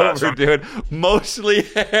 hair. Turn it over, dude. Mostly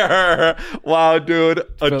hair. Wow, dude,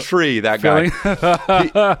 a tree. That guy.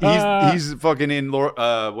 He's fucking in.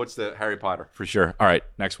 What's the Harry Potter for sure? All right,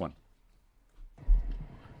 next one.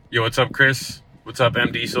 Yo, what's up, Chris? What's up,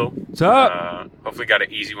 M. Diesel? What's up? Hopefully got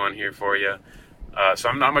an easy one here for you. So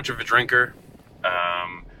I'm not much of a drinker,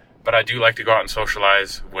 but I do like to go out and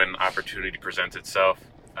socialize when opportunity presents itself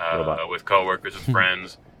with coworkers, with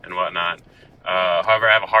friends, and whatnot. However,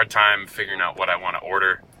 I have a hard time figuring out what I want to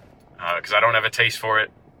order because I don't have a taste for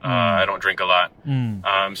it. I don't drink a lot.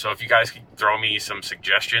 So if you guys could throw me some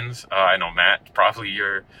suggestions, I know Matt, probably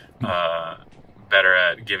you're better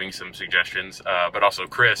at giving some suggestions, but also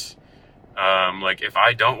Chris, like if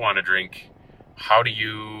I don't want to drink, how do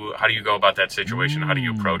you go about that situation? How do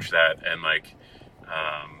you approach that? And like,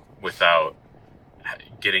 without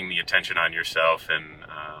getting the attention on yourself and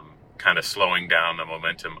kind of slowing down the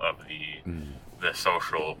momentum of the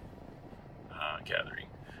social gathering.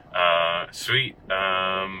 Sweet.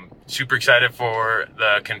 Super excited for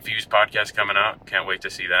the Confused podcast coming out. Can't wait to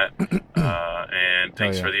see that. And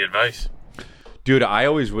thanks for the advice. Dude, I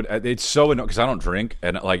always would. It's so annoying because I don't drink,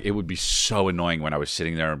 and like it would be so annoying when I was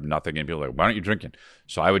sitting there and nothing, and people were like, "Why aren't you drinking?"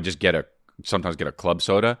 So I would just sometimes get a club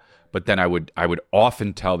soda, but then I would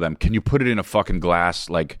often tell them, "Can you put it in a fucking glass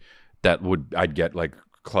like that?" I'd get like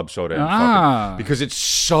club soda and fucking, because it's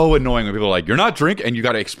so annoying when people are like, "You're not drinking," and you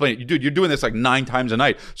got to explain it. Dude, you're doing this like 9 times a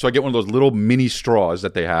night. So I get one of those little mini straws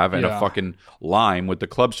that they have and a fucking lime with the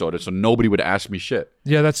club soda, so nobody would ask me shit.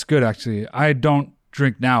 Yeah, that's good actually. I don't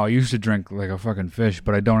drink now. I used to drink like a fucking fish,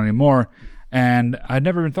 but I don't anymore. And I'd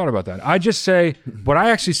never even thought about that. I just say what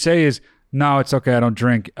I actually say is, no, it's okay. I don't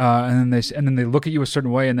drink. And then they look at you a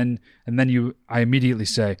certain way, and then I immediately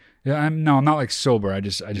say, yeah, I'm not like sober. I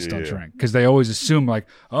just don't drink, because they always assume like,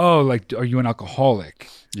 oh, like, are you an alcoholic?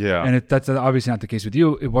 Yeah. And that's obviously not the case with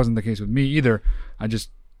you. It wasn't the case with me either. I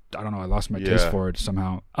don't know. I lost my taste for it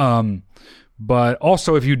somehow. But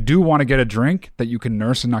also, if you do want to get a drink that you can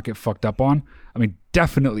nurse and not get fucked up on, I mean,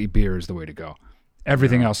 definitely beer is the way to go.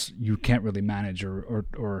 Everything else you can't really manage,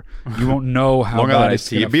 or you won't know how. Long Island iced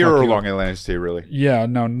tea, beer or Long Island iced tea, really? Yeah,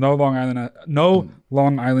 no Long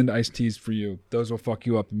Long Island iced teas for you. Those will fuck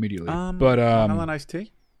you up immediately. But Long Island iced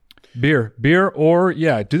tea, beer, or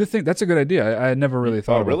do the thing. That's a good idea. I had never really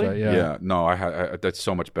thought about that. Yeah, no, I that's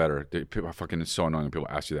so much better. People fucking, it's so annoying when people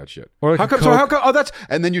ask you that shit. Or like how come? So how come? Oh, that's,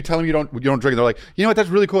 and then you tell them you don't drink. And they're like, you know what? That's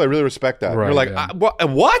really cool. I really respect that. Right, you're like,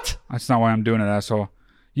 what? That's not why I'm doing it, asshole.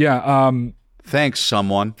 Yeah. Thanks,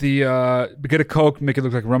 someone. Get a Coke, make it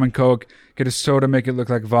look like rum and Coke. Get a soda, make it look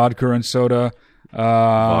like vodka and soda.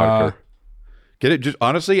 Vodka. Get it. Just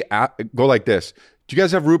honestly, go like this. Do you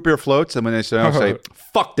guys have root beer floats? And when they say, I'll say,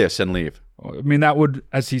 fuck this and leave. I mean, that would,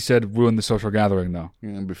 as he said, ruin the social gathering, though.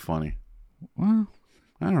 Yeah, it'd be funny. Well,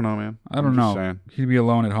 I don't know, man. I don't know. He'd be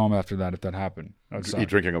alone at home after that if that happened. He's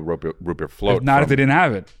drinking a root beer float. If they didn't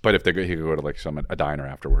have it. But if he could go to like a diner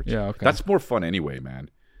afterwards. Yeah, okay. That's more fun anyway,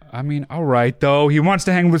 man. I mean, all right, though. He wants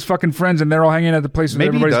to hang with his fucking friends, and they're all hanging at the place where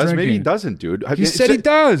everybody's drinking. Maybe he doesn't, dude. He said he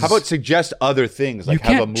does. How about suggest other things? Like you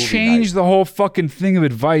can't have a movie change night. The whole fucking thing of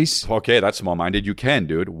advice. Okay, that's small-minded. You can,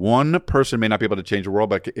 dude. One person may not be able to change the world,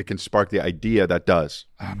 but it can spark the idea that does.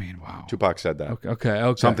 I mean, wow. Tupac said that.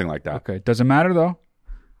 Okay. Something like that. Okay. Doesn't matter, though.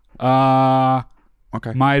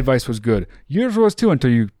 Okay. My advice was good. Yours was, too,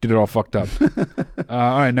 until you did it all fucked up.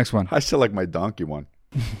 All right, next one. I still like my donkey one.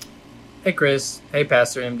 Hey, Chris. Hey,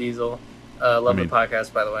 Pastor M. Diesel. Love the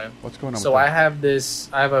podcast, by the way. What's going on? So I have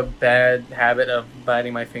a bad habit of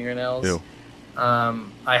biting my fingernails. Ew.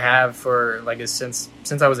 I have for since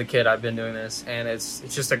I was a kid. I've been doing this, and it's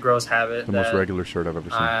just a gross habit. The most regular shirt I've ever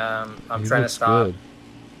seen. I'm trying to stop. Good.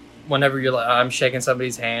 Whenever I'm shaking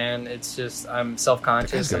somebody's hand, it's just I'm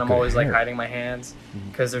self-conscious, and I'm always like hiding my hands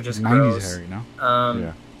because they're just gross. Hair, you know?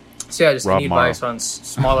 Yeah. So yeah, just any advice on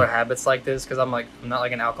smaller habits like this, because I'm not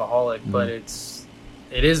like an alcoholic, but it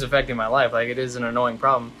is affecting my life. Like, it is an annoying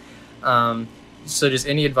problem. So just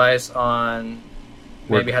any advice on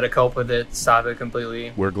maybe how to cope with it, stop it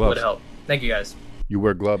completely. Wear gloves. Would help. Thank you, guys. You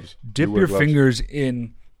wear gloves. Dip your fingers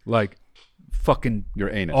in like fucking your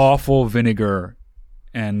anus. Awful vinegar,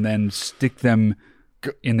 and then stick them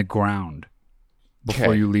in the ground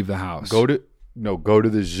before you leave the house. Go to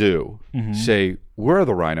the zoo. Mm-hmm. Say, where are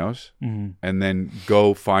the rhinos? Mm-hmm. And then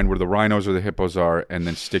go find where the rhinos or the hippos are, and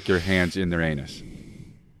then stick your hands in their anus.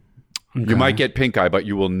 Okay. You might get pink eye, but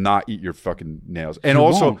you will not eat your fucking nails. And he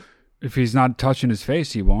also, won't. If he's not touching his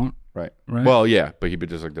face, he won't. Right. Well, yeah, but he'd be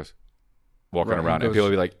just like this, walking around, and people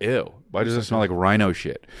would be like, "Ew, why does it smell like rhino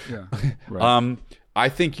shit?" Yeah. Right. I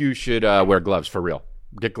think you should wear gloves for real.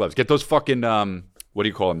 Get gloves. Get those fucking what do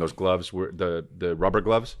you call them? Those gloves, the rubber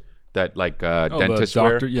gloves that dentists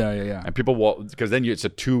wear. Yeah. And people will, because then it's a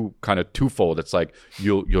twofold. It's like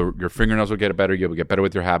your fingernails will get better. You'll get better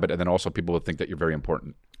with your habit, and then also people will think that you're very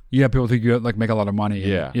important. Yeah, people think you make a lot of money.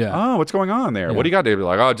 Yeah. Yeah. Oh, what's going on there? Yeah. What do you got? They'd be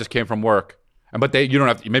like, oh, I just came from work. But you don't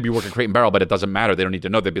have to, maybe you work at Crate and Barrel, but it doesn't matter. They don't need to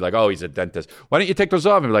know. They'd be like, oh, he's a dentist. Why don't you take those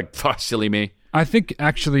off? And be like, silly me. I think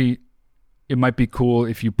actually it might be cool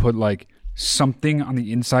if you put like something on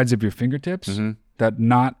the insides of your fingertips that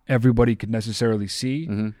not everybody could necessarily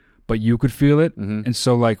see, but you could feel it. And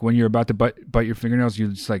so like when you're about to bite your fingernails, you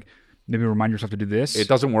just like maybe remind yourself to do this. It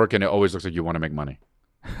doesn't work, and it always looks like you want to make money.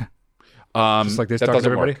 Just like this, that doesn't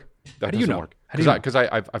everybody. Work. That How do you know? Work. Because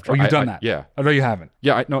I've tried. Oh, you've done that? Yeah. Oh, no, you haven't.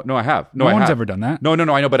 Yeah, no, I have. No one's ever done that. No,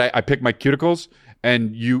 I know, but I pick my cuticles,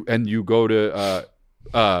 and you go to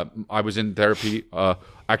I was in therapy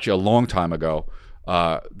actually a long time ago,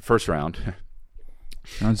 first round.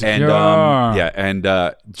 And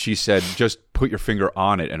she said, just put your finger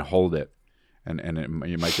on it and hold it, and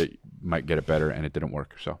you might get it better. And it didn't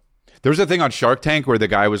work. So there was a thing on Shark Tank where the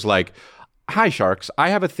guy was like, "Hi Sharks, I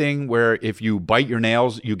have a thing where if you bite your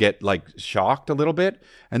nails, you get like shocked a little bit."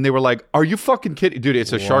 And they were like, "Are you fucking kidding, dude?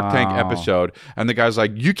 It's a Shark Tank episode." And the guy's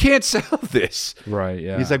like, "You can't sell this." Right?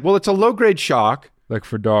 Yeah. He's like, "Well, it's a low grade shock." Like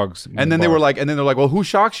for dogs. And then they're like, "Well, who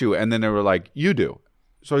shocks you?" And then they were like, "You do."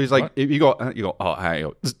 So he's like, you go, "Oh, hi."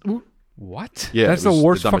 What? Yeah, that's the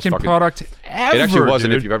worst fucking product ever. It actually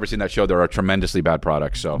wasn't. Dude. If you've ever seen that show, there are tremendously bad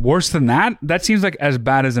products. So worse than that? That seems like as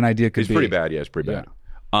bad as an idea could be. It's pretty bad. Yeah, it's pretty bad.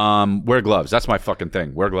 Wear gloves. That's my fucking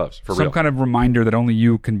thing. Wear gloves for real. Some kind of reminder that only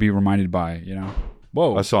you can be reminded by.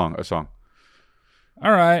 Whoa. A song.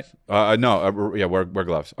 All right. Wear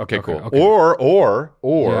gloves. Okay, cool. Okay. Or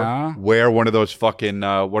wear one of those fucking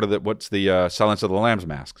what's the Silence of the Lambs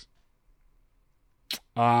masks?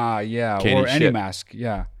 Yeah. Can't or eat any shit. mask.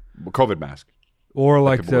 Yeah. COVID mask. Or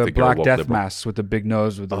like people the think you're a Black woke Death liberal. masks with the big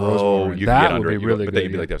nose with the rose. You that can get would under be it. really But good. then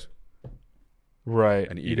you'd be like this. Right.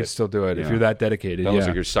 And eat you it. can still do it if Yeah. you're that dedicated. That looks yeah.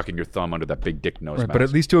 like you're sucking your thumb under that big dick nose mask. But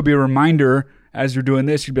at least it would be a reminder as you're doing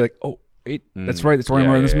this. You'd be like, oh, wait, that's right. That's why I'm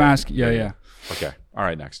wearing this mask. Yeah. Okay. All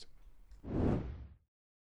right, next.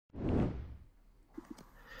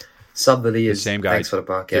 Sub the The same guy. Thanks for the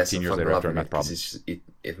podcast. 15 years I'm later after I loving met it problem. because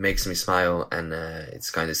it makes me smile and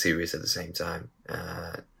it's kind of serious at the same time.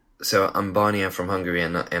 So I'm Barney, I'm from Hungary,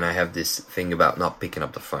 and I have this thing about not picking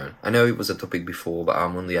up the phone. I know it was a topic before, but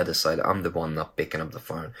I'm on the other side. I'm the one not picking up the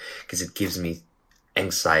phone because it gives me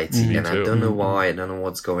anxiety, and I don't know why. I don't know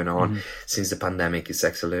what's going on since the pandemic is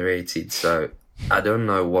accelerated. So I don't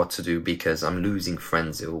know what to do because I'm losing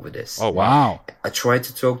friends over this. Oh, wow. I try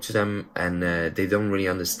to talk to them, and they don't really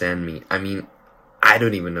understand me. I mean, I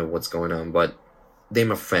don't even know what's going on, but they're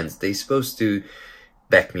my friends. They're supposed to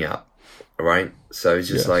back me up. Right, so it's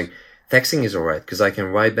just like texting is alright because I can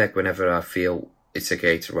write back whenever I feel it's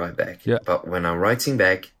okay to write back. Yeah. But when I'm writing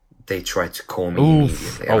back, they try to call me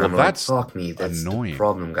immediately. And I'm that's like, fuck me, that's annoying. the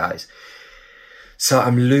problem, guys. So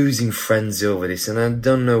I'm losing friends over this, and I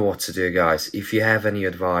don't know what to do, guys. If you have any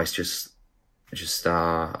advice, just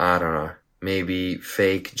I don't know, maybe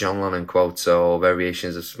fake John Lennon quotes or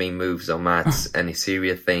variations of spin moves or Matt's any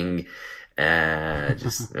serious thing,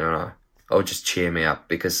 just or just cheer me up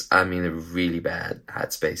because I'm in a really bad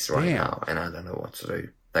headspace right now and I don't know what to do.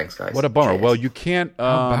 Thanks, guys. What a bummer. Cheers. Well, you can't...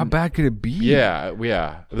 how bad could it be?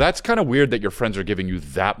 Yeah. That's kind of weird that your friends are giving you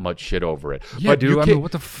that much shit over it. Yeah, but dude, I mean,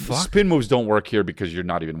 what the fuck? Spin moves don't work here because you're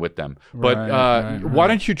not even with them. But Right. why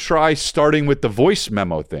don't you try starting with the voice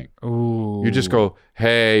memo thing? Ooh. You just go,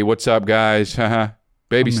 hey, what's up, guys?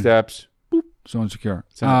 Baby steps. So insecure.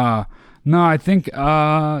 No, I think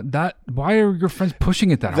that. Why are your friends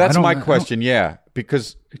pushing it that hard? That's my question, yeah.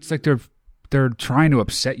 Because it's like they're trying to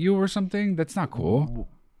upset you or something. That's not cool.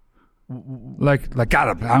 Like got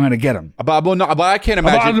him. I'm gonna get him. But I can't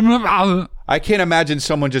imagine. I can't imagine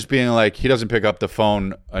someone just being like, he doesn't pick up the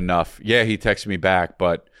phone enough. Yeah, he texts me back,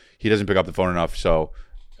 but he doesn't pick up the phone enough, so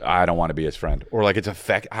I don't want to be his friend. Or like it's a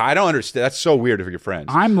fact. I don't understand. That's so weird for your friends.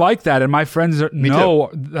 I'm like that, and my friends know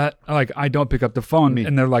that like I don't pick up the phone,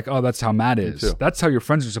 and they're like, "Oh, that's how Matt is." That's how your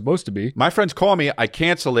friends are supposed to be. My friends call me, I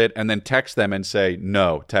cancel it, and then text them and say,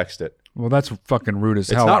 "No, text it." Well, that's fucking rude as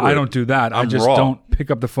hell. not rude. I don't do that. I I'm just raw. don't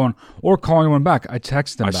pick up the phone or call anyone back. I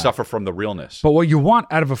text them I back. suffer from the realness. But what you want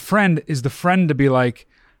out of a friend is the friend to be like,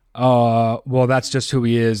 well, that's just who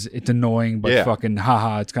he is. It's annoying, but fucking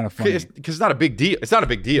haha, it's kind of funny. Because it's not a big deal. It's not a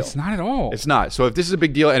big deal. It's not at all. It's not. So if this is a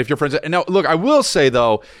big deal, and if your friends... And now, look, I will say,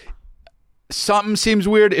 though, something seems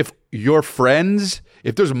weird if your friends...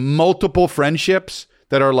 If there's multiple friendships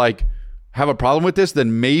that are like... have a problem with this,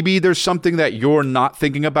 then maybe there's something that you're not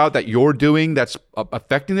thinking about that you're doing that's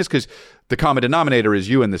affecting this, because the common denominator is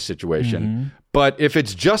you in this situation. Mm-hmm. But if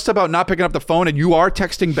it's just about not picking up the phone and you are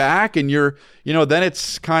texting back and you're, then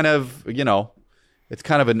it's kind of, it's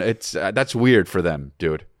kind of that's weird for them,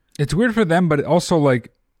 dude. It's weird for them, but also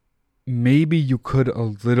like maybe you could a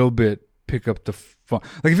little bit pick up the phone.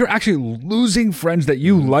 Like if you're actually losing friends that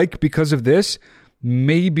you like because of this,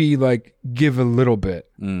 maybe like give a little bit.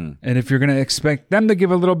 And if you're going to expect them to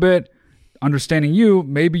give a little bit, understanding you,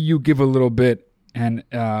 maybe you give a little bit and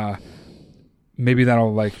maybe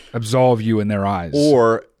that'll like absolve you in their eyes.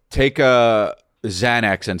 Or take a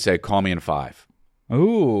Xanax and say, call me in 5.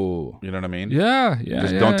 Ooh. You know what I mean? Yeah.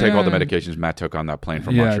 Just don't take all the medications Matt took on that plane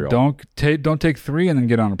from Montreal. Don't take 3 and then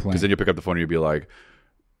get on a plane. Because then you pick up the phone and you'll be like,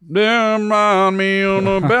 damn on me on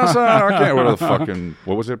the best I can't.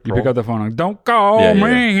 What was it? You pick up the phone and don't call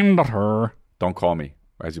me daughter. Don't call me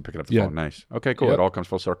as you pick up the Yeah. phone. Nice. Okay, cool. Yep. It all comes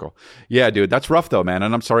full circle. Yeah, dude, that's rough though, man.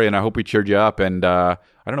 And I'm sorry, and I hope we cheered you up. And I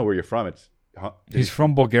don't know where you're from. He's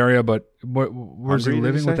from Bulgaria, but where's he Hungary, did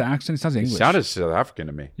living you with say? the accent? It sounds He English. sounded South African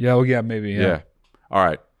to me. Yeah, well, yeah, maybe. Yeah. Yeah. All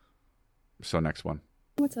right. So next one.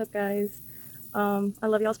 What's up, guys? I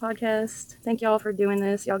love y'all's podcast. Thank y'all for doing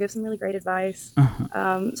this. Y'all give some really great advice.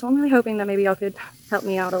 So I'm really hoping that maybe y'all could help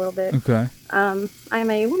me out a little bit. Okay. I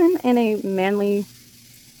am a woman in a mainly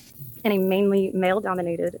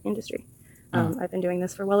male-dominated industry. I've been doing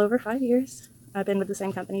this for well over 5 years. I've been with the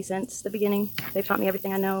same company since the beginning. They've taught me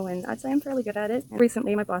everything I know, and I'd say I'm fairly good at it. And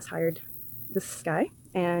recently, my boss hired this guy,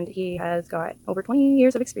 and he has got over 20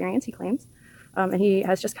 years of experience, he claims. And he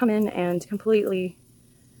has just come in and completely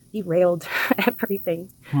derailed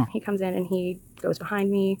everything. He comes in and he goes behind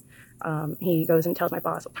me. He goes and tells my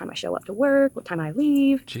boss what time I show up to work, what time I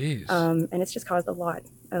leave. Jeez. And it's just caused a lot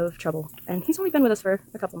of trouble. And he's only been with us for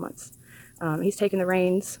a couple months. He's taken the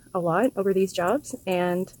reins a lot over these jobs.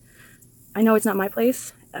 And I know it's not my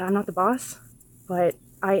place. I'm not the boss, but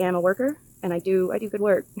I am a worker and I do good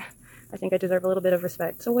work. I think I deserve a little bit of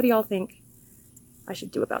respect. So what do y'all think I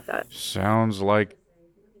should do about that? Sounds like.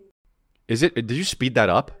 Is it? Did you speed that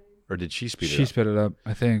up, or did she speed it up? She sped it up,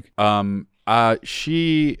 I think.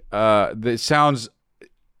 It sounds.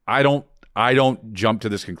 I don't jump to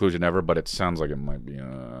this conclusion ever, but it sounds like it might be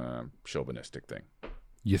a chauvinistic thing.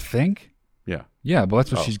 You think? Yeah. Yeah, well,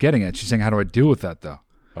 that's what she's getting at. She's saying, how do I deal with that, though?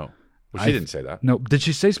 Oh. Well, she didn't say that. No. Did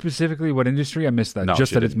she say specifically what industry? I missed that. No,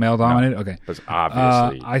 Just she that it's didn't. male-dominated? No. Okay. Because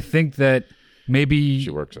obviously. I think that maybe she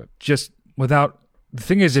works at. just without... The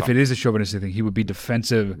thing is, if it is a chauvinistic thing, he would be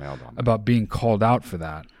defensive Male-dominated. about being called out for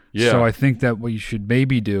that. Yeah. So I think that what you should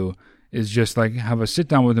maybe do is just like have a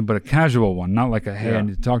sit-down with him, but a casual one, not like a, hey, I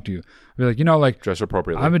need to talk to you. Be like, like... Dress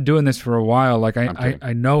appropriately. I've been doing this for a while. Like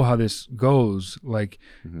I know how this goes. Like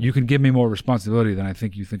you can give me more responsibility than I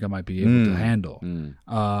think you think I might be able to handle.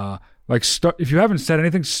 If you haven't said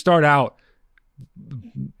anything, start out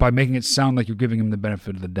by making it sound like you're giving him the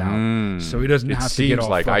benefit of the doubt, so he doesn't have to get all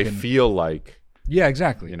like fucking, I feel like. Yeah,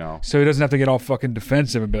 exactly. So he doesn't have to get all fucking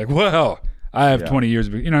defensive and be like, "Well, I have 20 years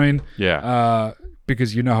of," you know what I mean? Yeah.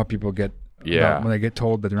 Because you know how people get. When they get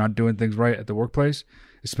told that they're not doing things right at the workplace.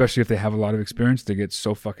 Especially if they have a lot of experience, they get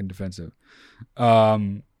so fucking defensive.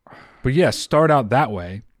 But yeah, start out that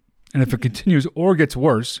way, and if it continues or gets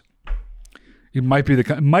worse, it might be the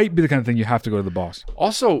kind of thing you have to go to the boss.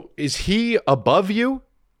 Also, is he above you?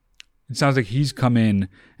 It sounds like he's come in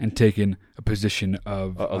and taken a position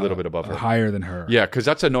of a little bit above her, higher than her. Yeah, because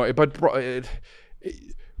that's annoying. But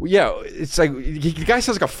it's like the guy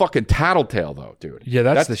sounds like a fucking tattletale, though, dude. Yeah,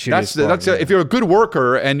 that's the shittiest part. If you're a good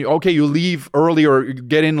worker and you leave early or you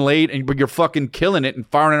get in late, but you're fucking killing it and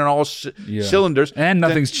firing on all cylinders, and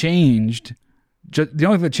nothing's changed. The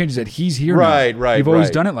only thing that changes is that he's here. Right. You've always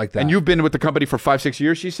done it like that, and you've been with the company for 5-6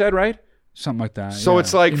 years. She said, right? Something like that. So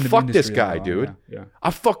it's like, fuck this guy, long, dude. Yeah.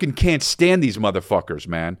 I fucking can't stand these motherfuckers,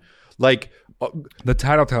 man. Like. The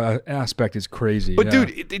tattletale aspect is crazy. But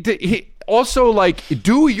dude, he also like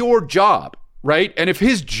do your job, right? And if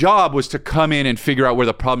his job was to come in and figure out where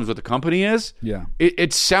the problems with the company is,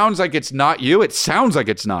 it sounds like it's not you. It sounds like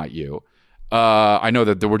it's not you. I know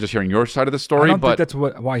that we're just hearing your side of the story, I don't but think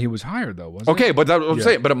that's why he was hired, though. Was okay, it? but that's what I'm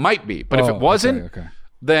saying. But it might be. But if it wasn't,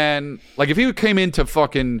 then like if he came in to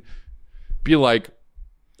fucking be like,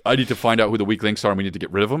 I need to find out who the weak links are and we need to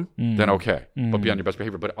get rid of them, then okay. But be on your best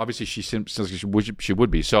behavior. But obviously she seems like she would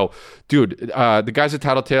be. So, dude, the guy's a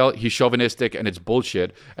tattletale. He's chauvinistic and it's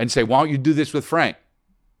bullshit. And say, why don't you do this with Frank?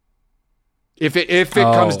 If it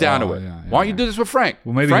comes down to it. Why don't you do this with Frank?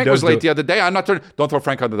 Well, maybe Frank he does was late the other day. Don't throw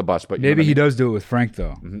Frank under the bus. But maybe he does do it with Frank,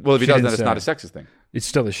 though. Well, if he does, then it's not a sexist thing. It's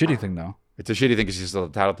still a shitty thing, though. It's a shitty thing because he's still a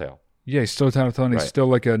tattletale. Yeah, he's still a tattletale and he's still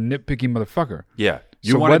like a nitpicky motherfucker. Yeah.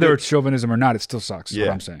 So whether it's chauvinism or not, it still sucks. Yeah.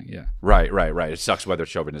 What I'm saying. Yeah. Right. It sucks whether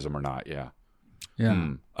it's chauvinism or not. Yeah.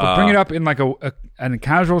 Yeah. But bring it up in like a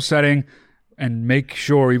casual setting and make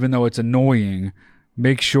sure, even though it's annoying,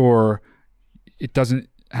 make sure it doesn't.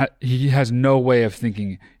 He has no way of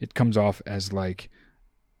thinking it comes off as like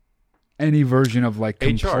any version of like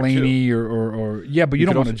complainy or yeah, but you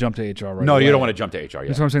don't want to jump to HR right No, away. You don't want to jump to HR. Yeah.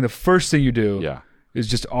 That's what I'm saying. The first thing you do is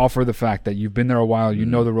just offer the fact that you've been there a while, you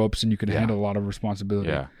know the ropes, and you can handle a lot of responsibility.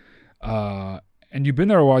 Yeah. And you've been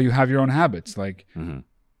there a while, you have your own habits. Like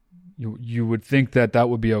you would think that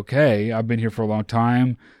would be okay. I've been here for a long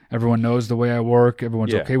time. Everyone knows the way I work.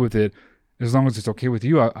 Everyone's okay with it. as long as it's okay with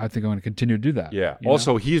you, I think I'm going to continue to do that. Yeah.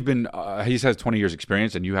 Also, he's been he has 20 years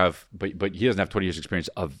experience, and you have, but he doesn't have 20 years experience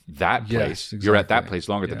of that place. Yes, exactly. You're at that place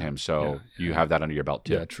longer than him, so you have that under your belt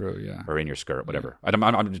too. Yeah, true. Yeah, or in your skirt, whatever.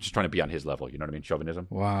 I'm just trying to be on his level. You know what I mean? Chauvinism.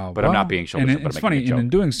 Wow. But I'm not being chauvinistic. And but it's I'm funny, making a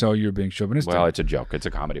and joke. in doing so, you're being chauvinistic. Well, it's a joke. It's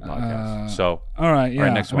a comedy podcast. So all right. Yeah.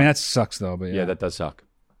 Next I one. mean, that sucks though. But yeah, that does suck.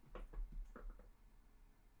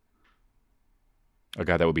 A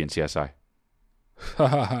guy that would be in CSI.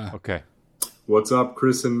 Okay. What's up,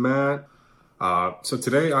 Chris and Matt? So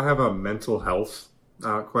today I have a mental health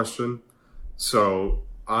question. So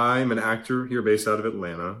I'm an actor here based out of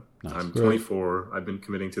Atlanta. Nice. I'm 24. I've been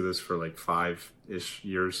committing to this for like 5-ish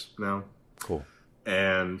years now. Cool.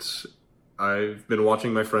 And I've been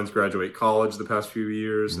watching my friends graduate college the past few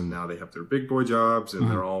years, and now they have their big boy jobs, and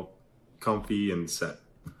they're all comfy and set.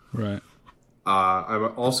 Right.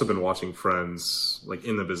 I've also been watching friends like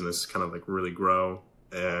in the business kind of like really grow,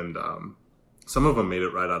 and some of them made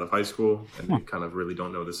it right out of high school, and they kind of really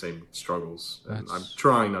don't know the same struggles. And I'm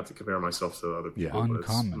trying not to compare myself to other people, but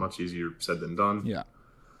it's much easier said than done. Yeah.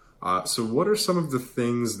 So what are some of the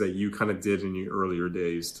things that you kind of did in your earlier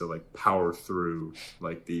days to like power through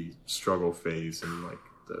like the struggle phase and like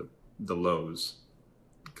the lows?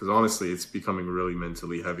 Because honestly, it's becoming really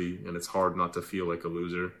mentally heavy, and it's hard not to feel like a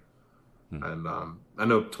loser. And I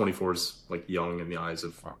know 24 is like young in the eyes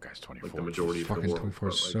of guys, 24, like the majority of the world. 24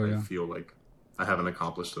 but, so like, young. I feel like I haven't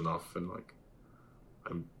accomplished enough, and like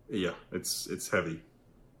it's heavy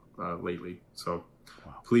lately. So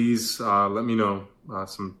please let me know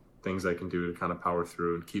some things I can do to kind of power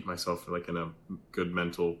through and keep myself like in a good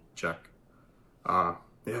mental check.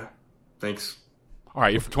 Thanks. All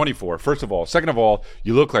right, you're 24. First of all. Second of all,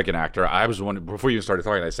 you look like an actor. I was one before you started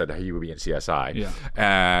talking. I said hey, you would be in CSI.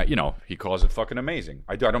 Yeah. He calls it fucking amazing.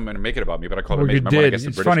 I don't mean to make it about me, but I call it Well, amazing. you Remember when I did. guessed the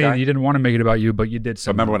It's British funny guy? you didn't want to make it about you, but you did. I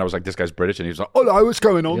remember when I was like, "This guy's British," and he was like, "Oh, what's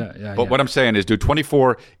going on?" But what I'm saying is, dude,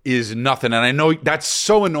 24 is nothing, and I know that's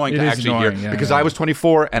so annoying to actually hear because I was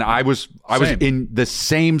 24 and I was in the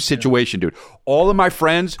same situation, dude. All of my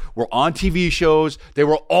friends were on TV shows. They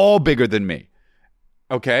were all bigger than me.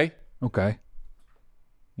 Okay.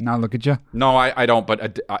 Now look at you. No, I don't.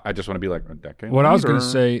 But I just want to be like a decade. What later. I was going to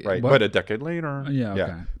say, right? But a decade later, yeah,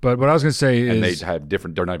 okay. But what I was going to say is, and they have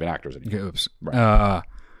different. They're not even actors anymore. Okay, oops. Right.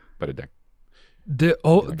 But a decade. The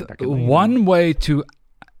one way to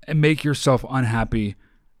make yourself unhappy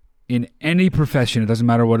in any profession, it doesn't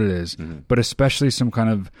matter what it is, but especially some kind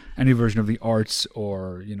of any version of the arts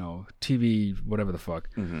or TV, whatever the fuck,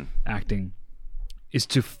 acting, is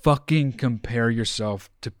to fucking compare yourself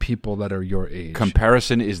to people that are your age.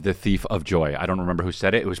 Comparison is the thief of joy. I don't remember who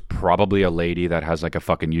said it. It was probably a lady that has like a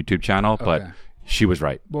fucking YouTube channel, but she was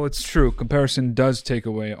right. Well, it's true. Comparison does take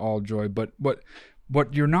away all joy, but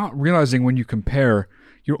what you're not realizing when you compare,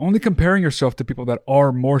 you're only comparing yourself to people that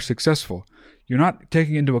are more successful. You're not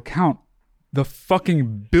taking into account the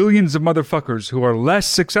fucking billions of motherfuckers who are less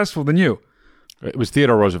successful than you. It was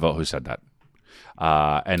Theodore Roosevelt who said that.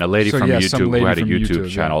 And a lady from YouTube who had a YouTube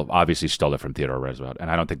channel obviously stole it from Theodore Roosevelt.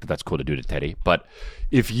 And I don't think that's cool to do to Teddy. But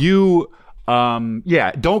if you,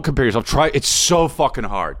 don't compare yourself. Try. It's so fucking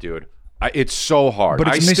hard, dude. It's so hard.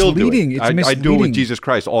 But it's still misleading. Do it. It's misleading. I do it with Jesus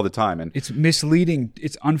Christ all the time. And it's misleading.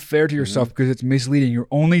 It's unfair to yourself because it's misleading. You're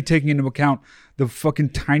only taking into account the fucking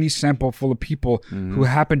tiny sample full of people who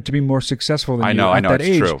happen to be more successful than you at that it's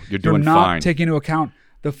age. True. You're doing not fine. taking into account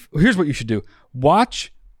here's what you should do. Go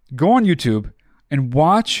on YouTube and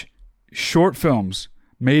watch short films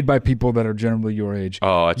made by people that are generally your age.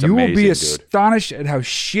 Oh, it's you amazing, will be dude. astonished at how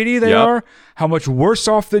shitty they are, how much worse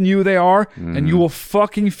off than you they are, and you will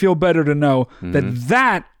fucking feel better to know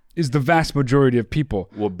that is the vast majority of people.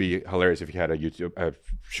 Would be hilarious if you had a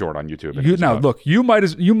short on YouTube. Look, you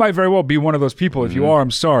might very well be one of those people. If you are,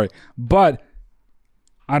 I'm sorry, but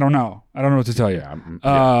I don't know. I don't know what to tell you. I'm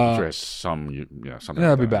sure something.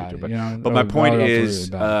 That'd be bad. YouTube, but my point is,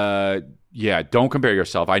 don't compare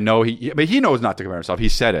yourself. I know he knows not to compare himself. He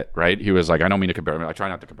said it, right? He was like, I don't mean to compare. I try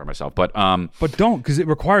not to compare myself, but don't, because it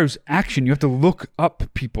requires action. You have to look up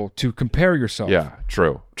people to compare yourself. Yeah,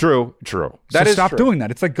 true. Stop doing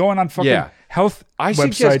that. It's like going on fucking health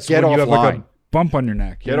websites get when you offline. have like a bump on your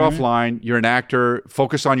neck. Get offline. You're an actor.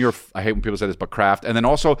 Focus on your. I hate when people say this, but craft, and then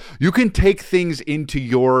also you can take things into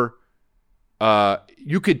your.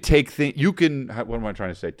 You could take things. You can. What am I trying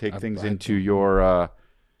to say? Take things into your.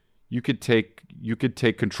 You could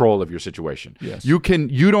take control of your situation. Yes. You can.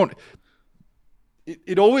 You don't.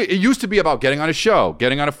 It used to be about getting on a show,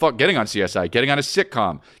 getting on CSI, getting on a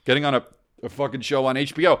sitcom, getting on a fucking show on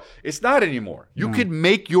HBO. It's not anymore. You could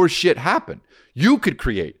make your shit happen. You could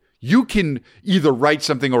create. You can either write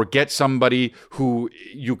something or get somebody who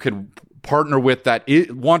you can partner with that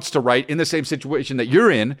wants to write in the same situation that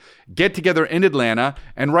you're in, get together in Atlanta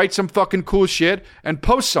and write some fucking cool shit and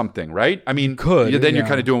post something, right? I mean, then you're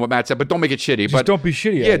kind of doing what Matt said, but don't make it shitty. Just don't be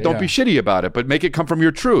shitty. Yeah, don't be shitty about it, but make it come from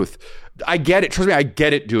your truth. I get it. Trust me, I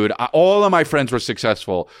get it, dude. All of my friends were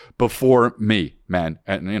successful before me, man.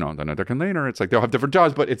 And, then a decade later, it's like they'll have different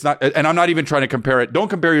jobs, but it's not. And I'm not even trying to compare it. Don't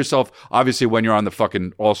compare yourself, obviously, when you're on the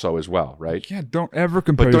fucking also as well, right? Yeah, don't ever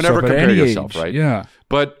compare yourself. But don't ever compare yourself, right? Yeah.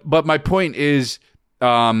 But my point is,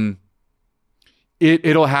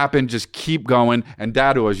 it'll happen. Just keep going. And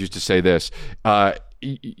Dad always used to say this: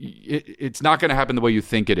 it's not going to happen the way you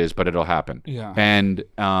think it is, but it'll happen. Yeah.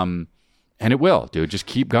 And it will, dude. Just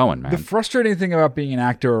keep going, man. The frustrating thing about being an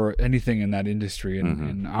actor or anything in that industry,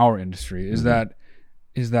 in our industry, is that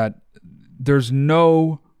there's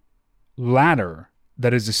no ladder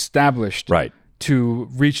that is established to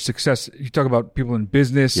reach success. You talk about people in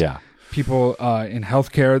business, people in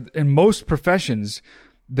healthcare. In most professions,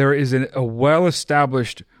 there is a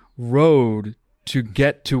well-established road to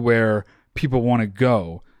get to where people want to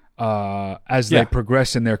go as they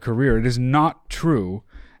progress in their career. It is not true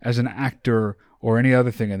as an actor or any other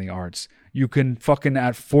thing in the arts. You can fucking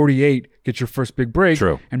at 48 get your first big break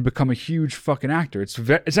and become a huge fucking actor.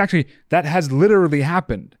 It's actually, that has literally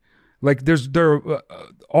happened. Like there are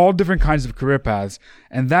all different kinds of career paths,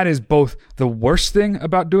 and that is both the worst thing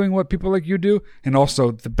about doing what people like you do and also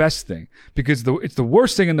the best thing, because it's the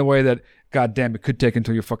worst thing in the way that, goddamn, it could take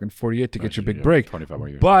until you're fucking 48 to get your big break. 25 more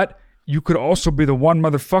years. But you could also be the one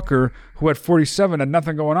motherfucker who at 47 had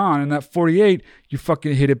nothing going on, and at 48 you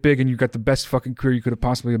fucking hit it big and you got the best fucking career you could have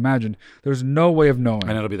possibly imagined. There's no way of knowing.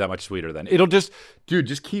 And it'll be that much sweeter then. It'll just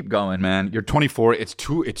keep going, man. You're 24. It's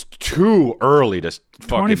too early to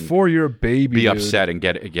fucking 24. You're a baby. Be dude. upset and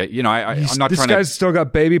get. I'm not this trying to. This guy's still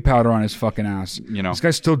got baby powder on his fucking ass. This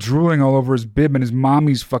guy's still drooling all over his bib, and his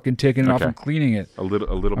mommy's fucking taking it off and cleaning it. A little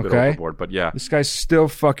bit overboard, but yeah. This guy still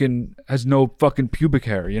fucking has no fucking pubic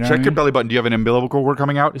hair. You know. Check your belly button. Do you have an umbilical cord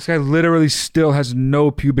coming out? This guy literally still has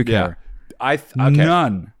no pubic hair.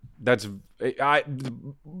 None. That's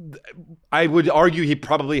I would argue he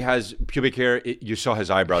probably has pubic hair. You saw his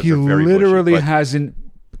eyebrows. He are very literally bushy, hasn't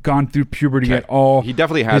gone through puberty at all. He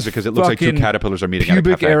definitely has, because it looks like two caterpillars are meeting at a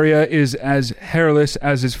pubic cafe. area is as hairless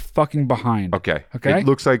as his fucking behind. Okay. It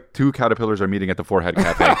looks like two caterpillars are meeting at the Forehead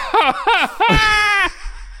Cafe.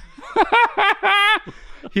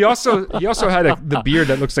 He also had the beard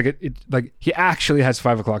that looks like it like he actually has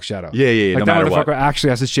 5 o'clock shadow. Yeah. Like no that matter motherfucker what.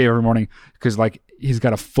 actually has to shave every morning because like he's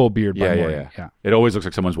got a full beard by morning. Yeah. It always looks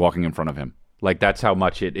like someone's walking in front of him. Like that's how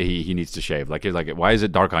much he needs to shave. Like why is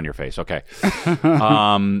it dark on your face? Okay.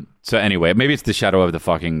 So anyway, maybe it's the shadow of the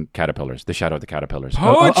fucking caterpillars. The shadow of the caterpillars.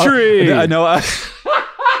 Poetry. I know. I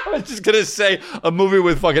was just gonna say a movie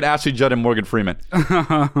with fucking Ashley Judd and Morgan Freeman.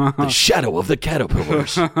 The shadow of the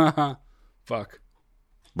caterpillars. Fuck.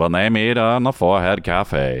 When they meet on the Forehead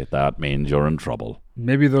Cafe, that means you're in trouble.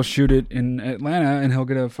 Maybe they'll shoot it in Atlanta and he'll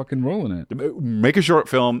get a fucking role in it. Make a short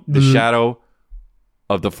film, The Shadow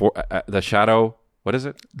of the Shadow. What is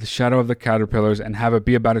it? The Shadow of the Caterpillars, and have it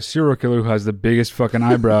be about a serial killer who has the biggest fucking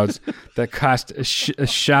eyebrows that cast a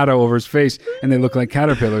shadow over his face and they look like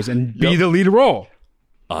caterpillars, and be the lead role.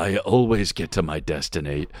 I always get to my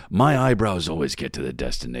destination. My eyebrows always get to the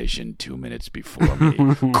destination 2 minutes before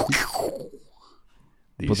me.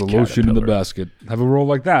 Put the lotion in the basket. Have a role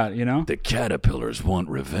like that, you know? The caterpillars want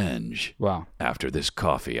revenge. Wow. After this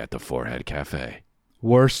coffee at the Forehead Cafe.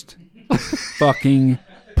 Worst fucking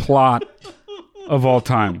plot of all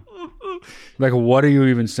time. Like, what are you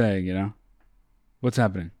even saying, you know? What's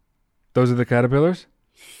happening? Those are the caterpillars?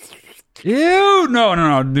 Ew!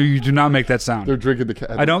 No. You do not make that sound. They're drinking the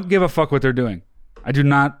caterpillars. I don't give a fuck what they're doing. I do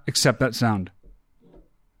not accept that sound.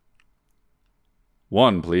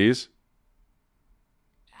 One, please.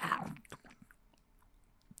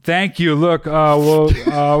 Thank you. Look, we're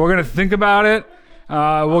gonna think about it.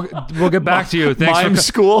 We'll get back to you. Thanks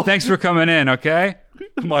school. Thanks for coming in. Okay.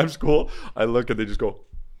 Mime school. I look and they just go.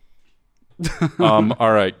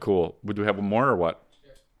 All right. Cool. Would we have one more or what?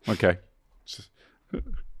 Okay.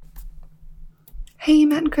 Hey,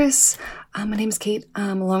 Matt and Chris. My name's Kate.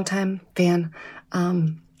 I'm a longtime fan.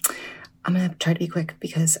 I'm gonna try to be quick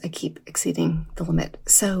because I keep exceeding the limit.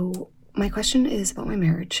 So. My question is about my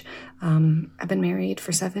marriage. I've been married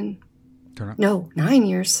for 9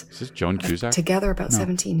 years. Is this Joan Cusack? Together about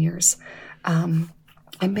 17 years. My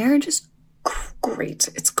marriage is great.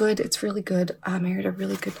 It's good. It's really good. I married a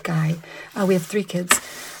really good guy. We have 3 kids.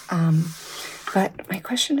 But my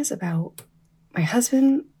question is about my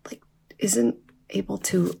husband, isn't able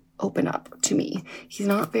to open up to me. He's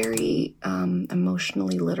not very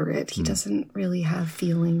emotionally literate. He doesn't really have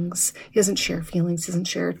feelings. He doesn't share feelings. He doesn't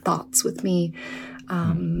share thoughts with me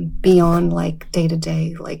beyond like day to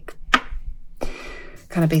day, like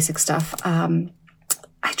kind of basic stuff.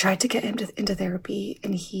 I tried to get him into therapy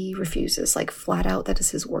and he refuses, like flat out. That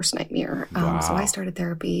is his worst nightmare. So I started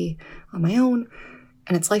therapy on my own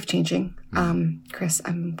and it's life-changing. Chris,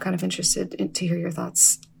 I'm kind of interested to hear your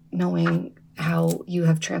thoughts, knowing how you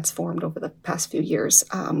have transformed over the past few years.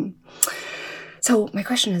 So my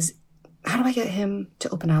question is, how do I get him to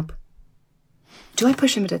open up? Do I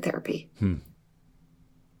push him into therapy?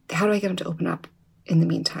 How do I get him to open up in the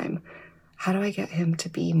meantime? How do I get him to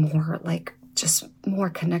be more like, just more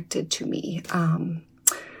connected to me?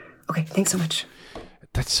 Okay, thanks so much.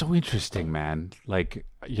 That's so interesting, man. Like,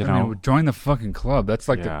 you I know, mean, join the fucking club. That's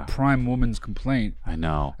like the prime woman's complaint. I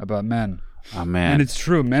know about men. Oh man, and it's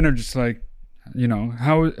true. Men are just like, you know,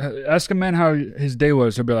 ask a man how his day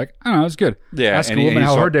was. He'll be like, I don't know, it's good. Yeah. Ask a woman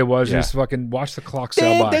how her day was. Just fucking watch the clock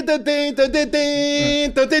sail by.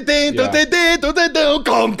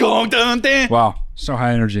 Wow, so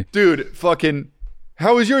high energy, dude. Fucking,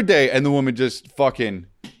 how was your day? And the woman just fucking,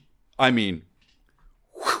 I mean,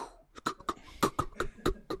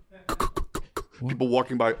 people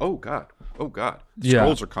walking by. Oh God.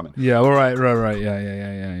 Scrolls are coming. Yeah. All right.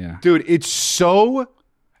 Yeah. Dude, it's so.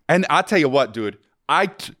 And I'll tell you what, dude.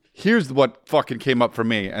 Here's what fucking came up for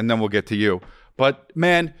me, and then we'll get to you. But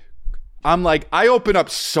man, I'm like, I open up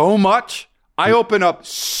so much. In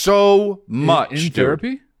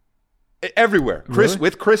therapy. Everywhere, Chris, really?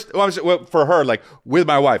 With Chris, for her, like with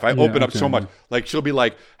my wife, I open up so much. Like she'll be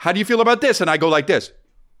like, "How do you feel about this?" And I go like this.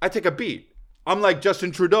 I take a beat. I'm like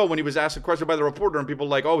Justin Trudeau when he was asked a question by the reporter, and people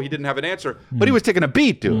were like, "Oh, he didn't have an answer," but he was taking a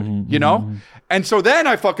beat, dude. You know. And so then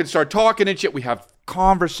I fucking start talking and shit. We have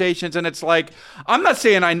conversations, and it's like, I'm not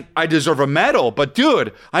saying I deserve a medal, but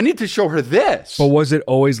dude, I need to show her this. But was it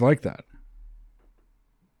always like that,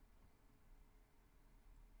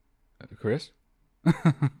 Chris?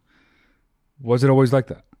 Was it always like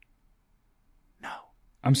that? No.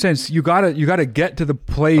 I'm saying you gotta get to the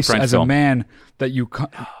place as a man that you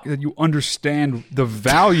understand the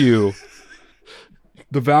value,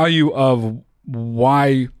 the value of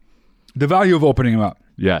opening him up.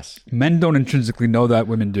 Yes. Men don't intrinsically know that,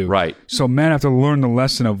 women do. Right. So men have to learn the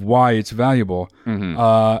lesson of why it's valuable.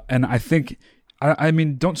 And I think, I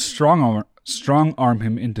mean, don't strong arm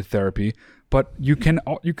him into therapy, but you can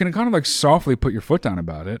kind of like softly put your foot down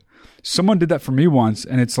about it. Someone did that for me once,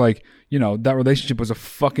 and it's like, you know, that relationship was a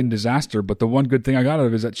fucking disaster, but the one good thing I got out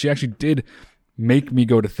of it is that she actually did make me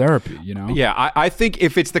go to therapy, you know? Yeah, I think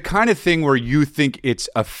if it's the kind of thing where you think it's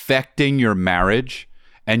affecting your marriage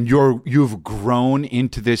and you've grown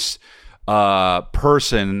into this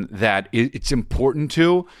person that it's important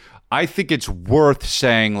to, I think it's worth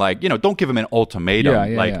saying, like, you know, don't give him an ultimatum,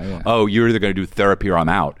 oh, you're either going to do therapy or I'm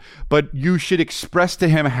out. But you should express to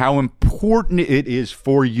him how important it is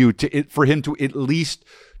for you for him to at least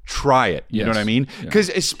try it. You know what I mean? Because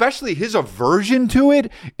especially his aversion to it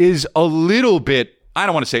is a little bit, I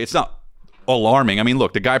don't want to say it's not alarming. I mean,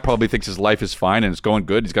 look, the guy probably thinks his life is fine and it's going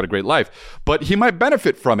good. He's got a great life, but he might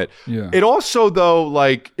benefit from it. Yeah. It also, though,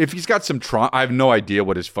 like, if he's got some trauma, I have no idea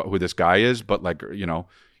who this guy is, but like, you know,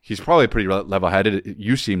 he's probably pretty level-headed.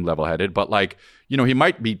 You seem level-headed, but like, you know, he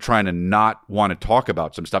might be trying to not want to talk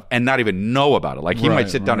about some stuff and not even know about it. Like, he might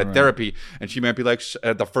sit down at therapy and she might be like,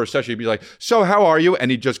 at the first session, he'd be like, "So how are you?" And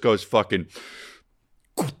he just goes fucking,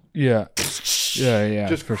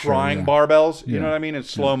 just crying barbells. You know what I mean? In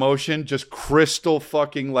slow motion, just crystal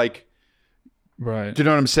fucking like, right? Do you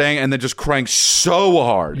know what I'm saying? And then just crying so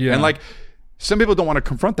hard, yeah. And like, some people don't want to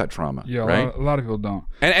confront that trauma. Yeah, right? a lot of people don't.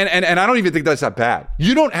 And I don't even think that's that bad.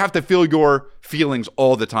 You don't have to feel your feelings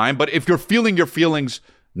all the time, but if you're feeling your feelings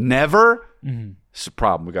never, it's a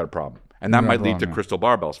problem. We got a problem. And that might lead to crystal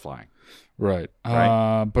barbells flying. Right.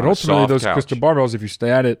 But ultimately, those crystal barbells, if you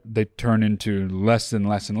stay at it, they turn into less and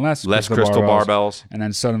less and less crystal barbells. And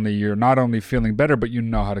then suddenly you're not only feeling better, but you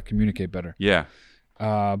know how to communicate better. Yeah.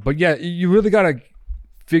 But yeah, you really got to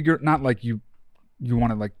figure, not like you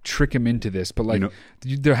want to like trick him into this, but like, you know,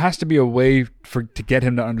 there has to be a way to get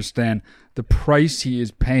him to understand the price he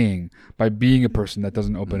is paying by being a person that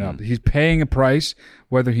doesn't open up. He's paying a price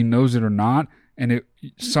whether he knows it or not, and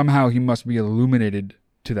somehow he must be illuminated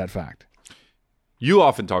to that fact. You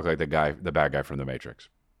often talk like the bad guy from The Matrix.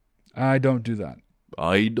 I don't do that.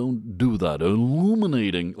 I don't do that.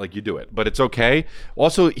 Illuminating, like you do it, but it's okay.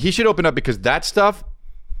 Also, he should open up because that stuff,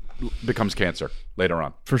 becomes cancer later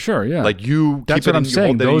on. For sure, yeah. Like you, that's what I'm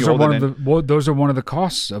saying. Those are one of the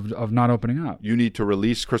costs of not opening up. You need to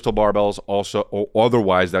release crystal barbells also, or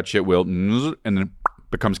otherwise that shit will, and then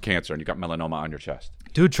becomes cancer, and you got melanoma on your chest.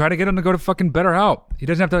 Dude, try to get him to go to fucking BetterHelp. He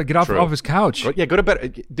doesn't have to get off his couch. Go to Better.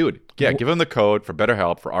 Dude, yeah, give him the code for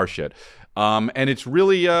BetterHelp for our shit. And it's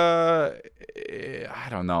really, I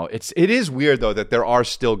don't know. It is weird though that there are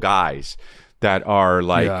still guys that are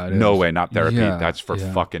like, no way, not therapy. That's for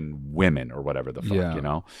fucking women or whatever the fuck, you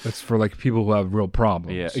know? That's for like people who have real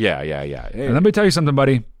problems. Yeah. And let me tell you something,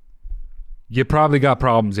 buddy. You probably got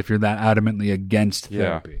problems if you're that adamantly against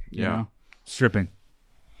therapy. You know? Stripping.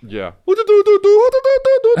 Yeah.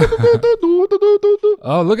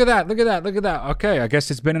 Oh, look at that. Okay, I guess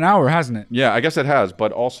it's been an hour, hasn't it? Yeah, I guess it has.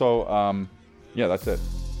 But also, that's it.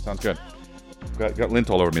 Sounds good. Got lint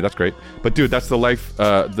all over me. That's great. But dude, that's the life,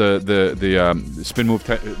 the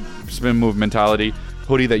spin move mentality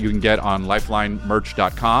hoodie that you can get on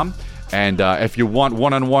lifelinemerch.com. And if you want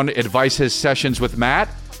one-on-one advice, his sessions with Matt,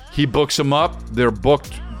 he books them up. They're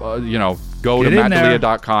booked. Go to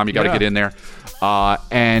mattdalia.com. You got to get in there.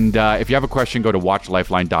 And if you have a question, go to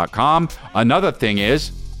watchlifeline.com. Another thing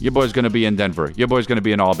is, your boy's going to be in Denver. Your boy's going to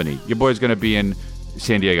be in Albany. Your boy's going to be in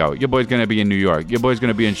San Diego. Your boy's going to be in New York. Your boy's going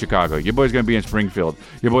to be in Chicago. Your boy's going to be in Springfield.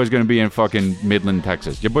 Your boy's going to be in fucking Midland,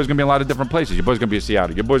 Texas. Your boy's going to be in a lot of different places. Your boy's going to be in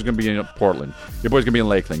Seattle. Your boy's going to be in Portland. Your boy's going to be in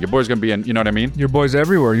Lakeland. Your boy's going to be in, you know what I mean? Your boy's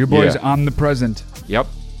everywhere. Your boy's omnipresent. Yep.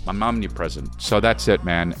 I'm omnipresent. So that's it,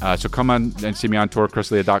 man. So come on and see me on tour,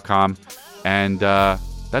 chrisleah.com. And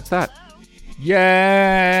that's that.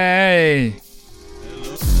 Yay!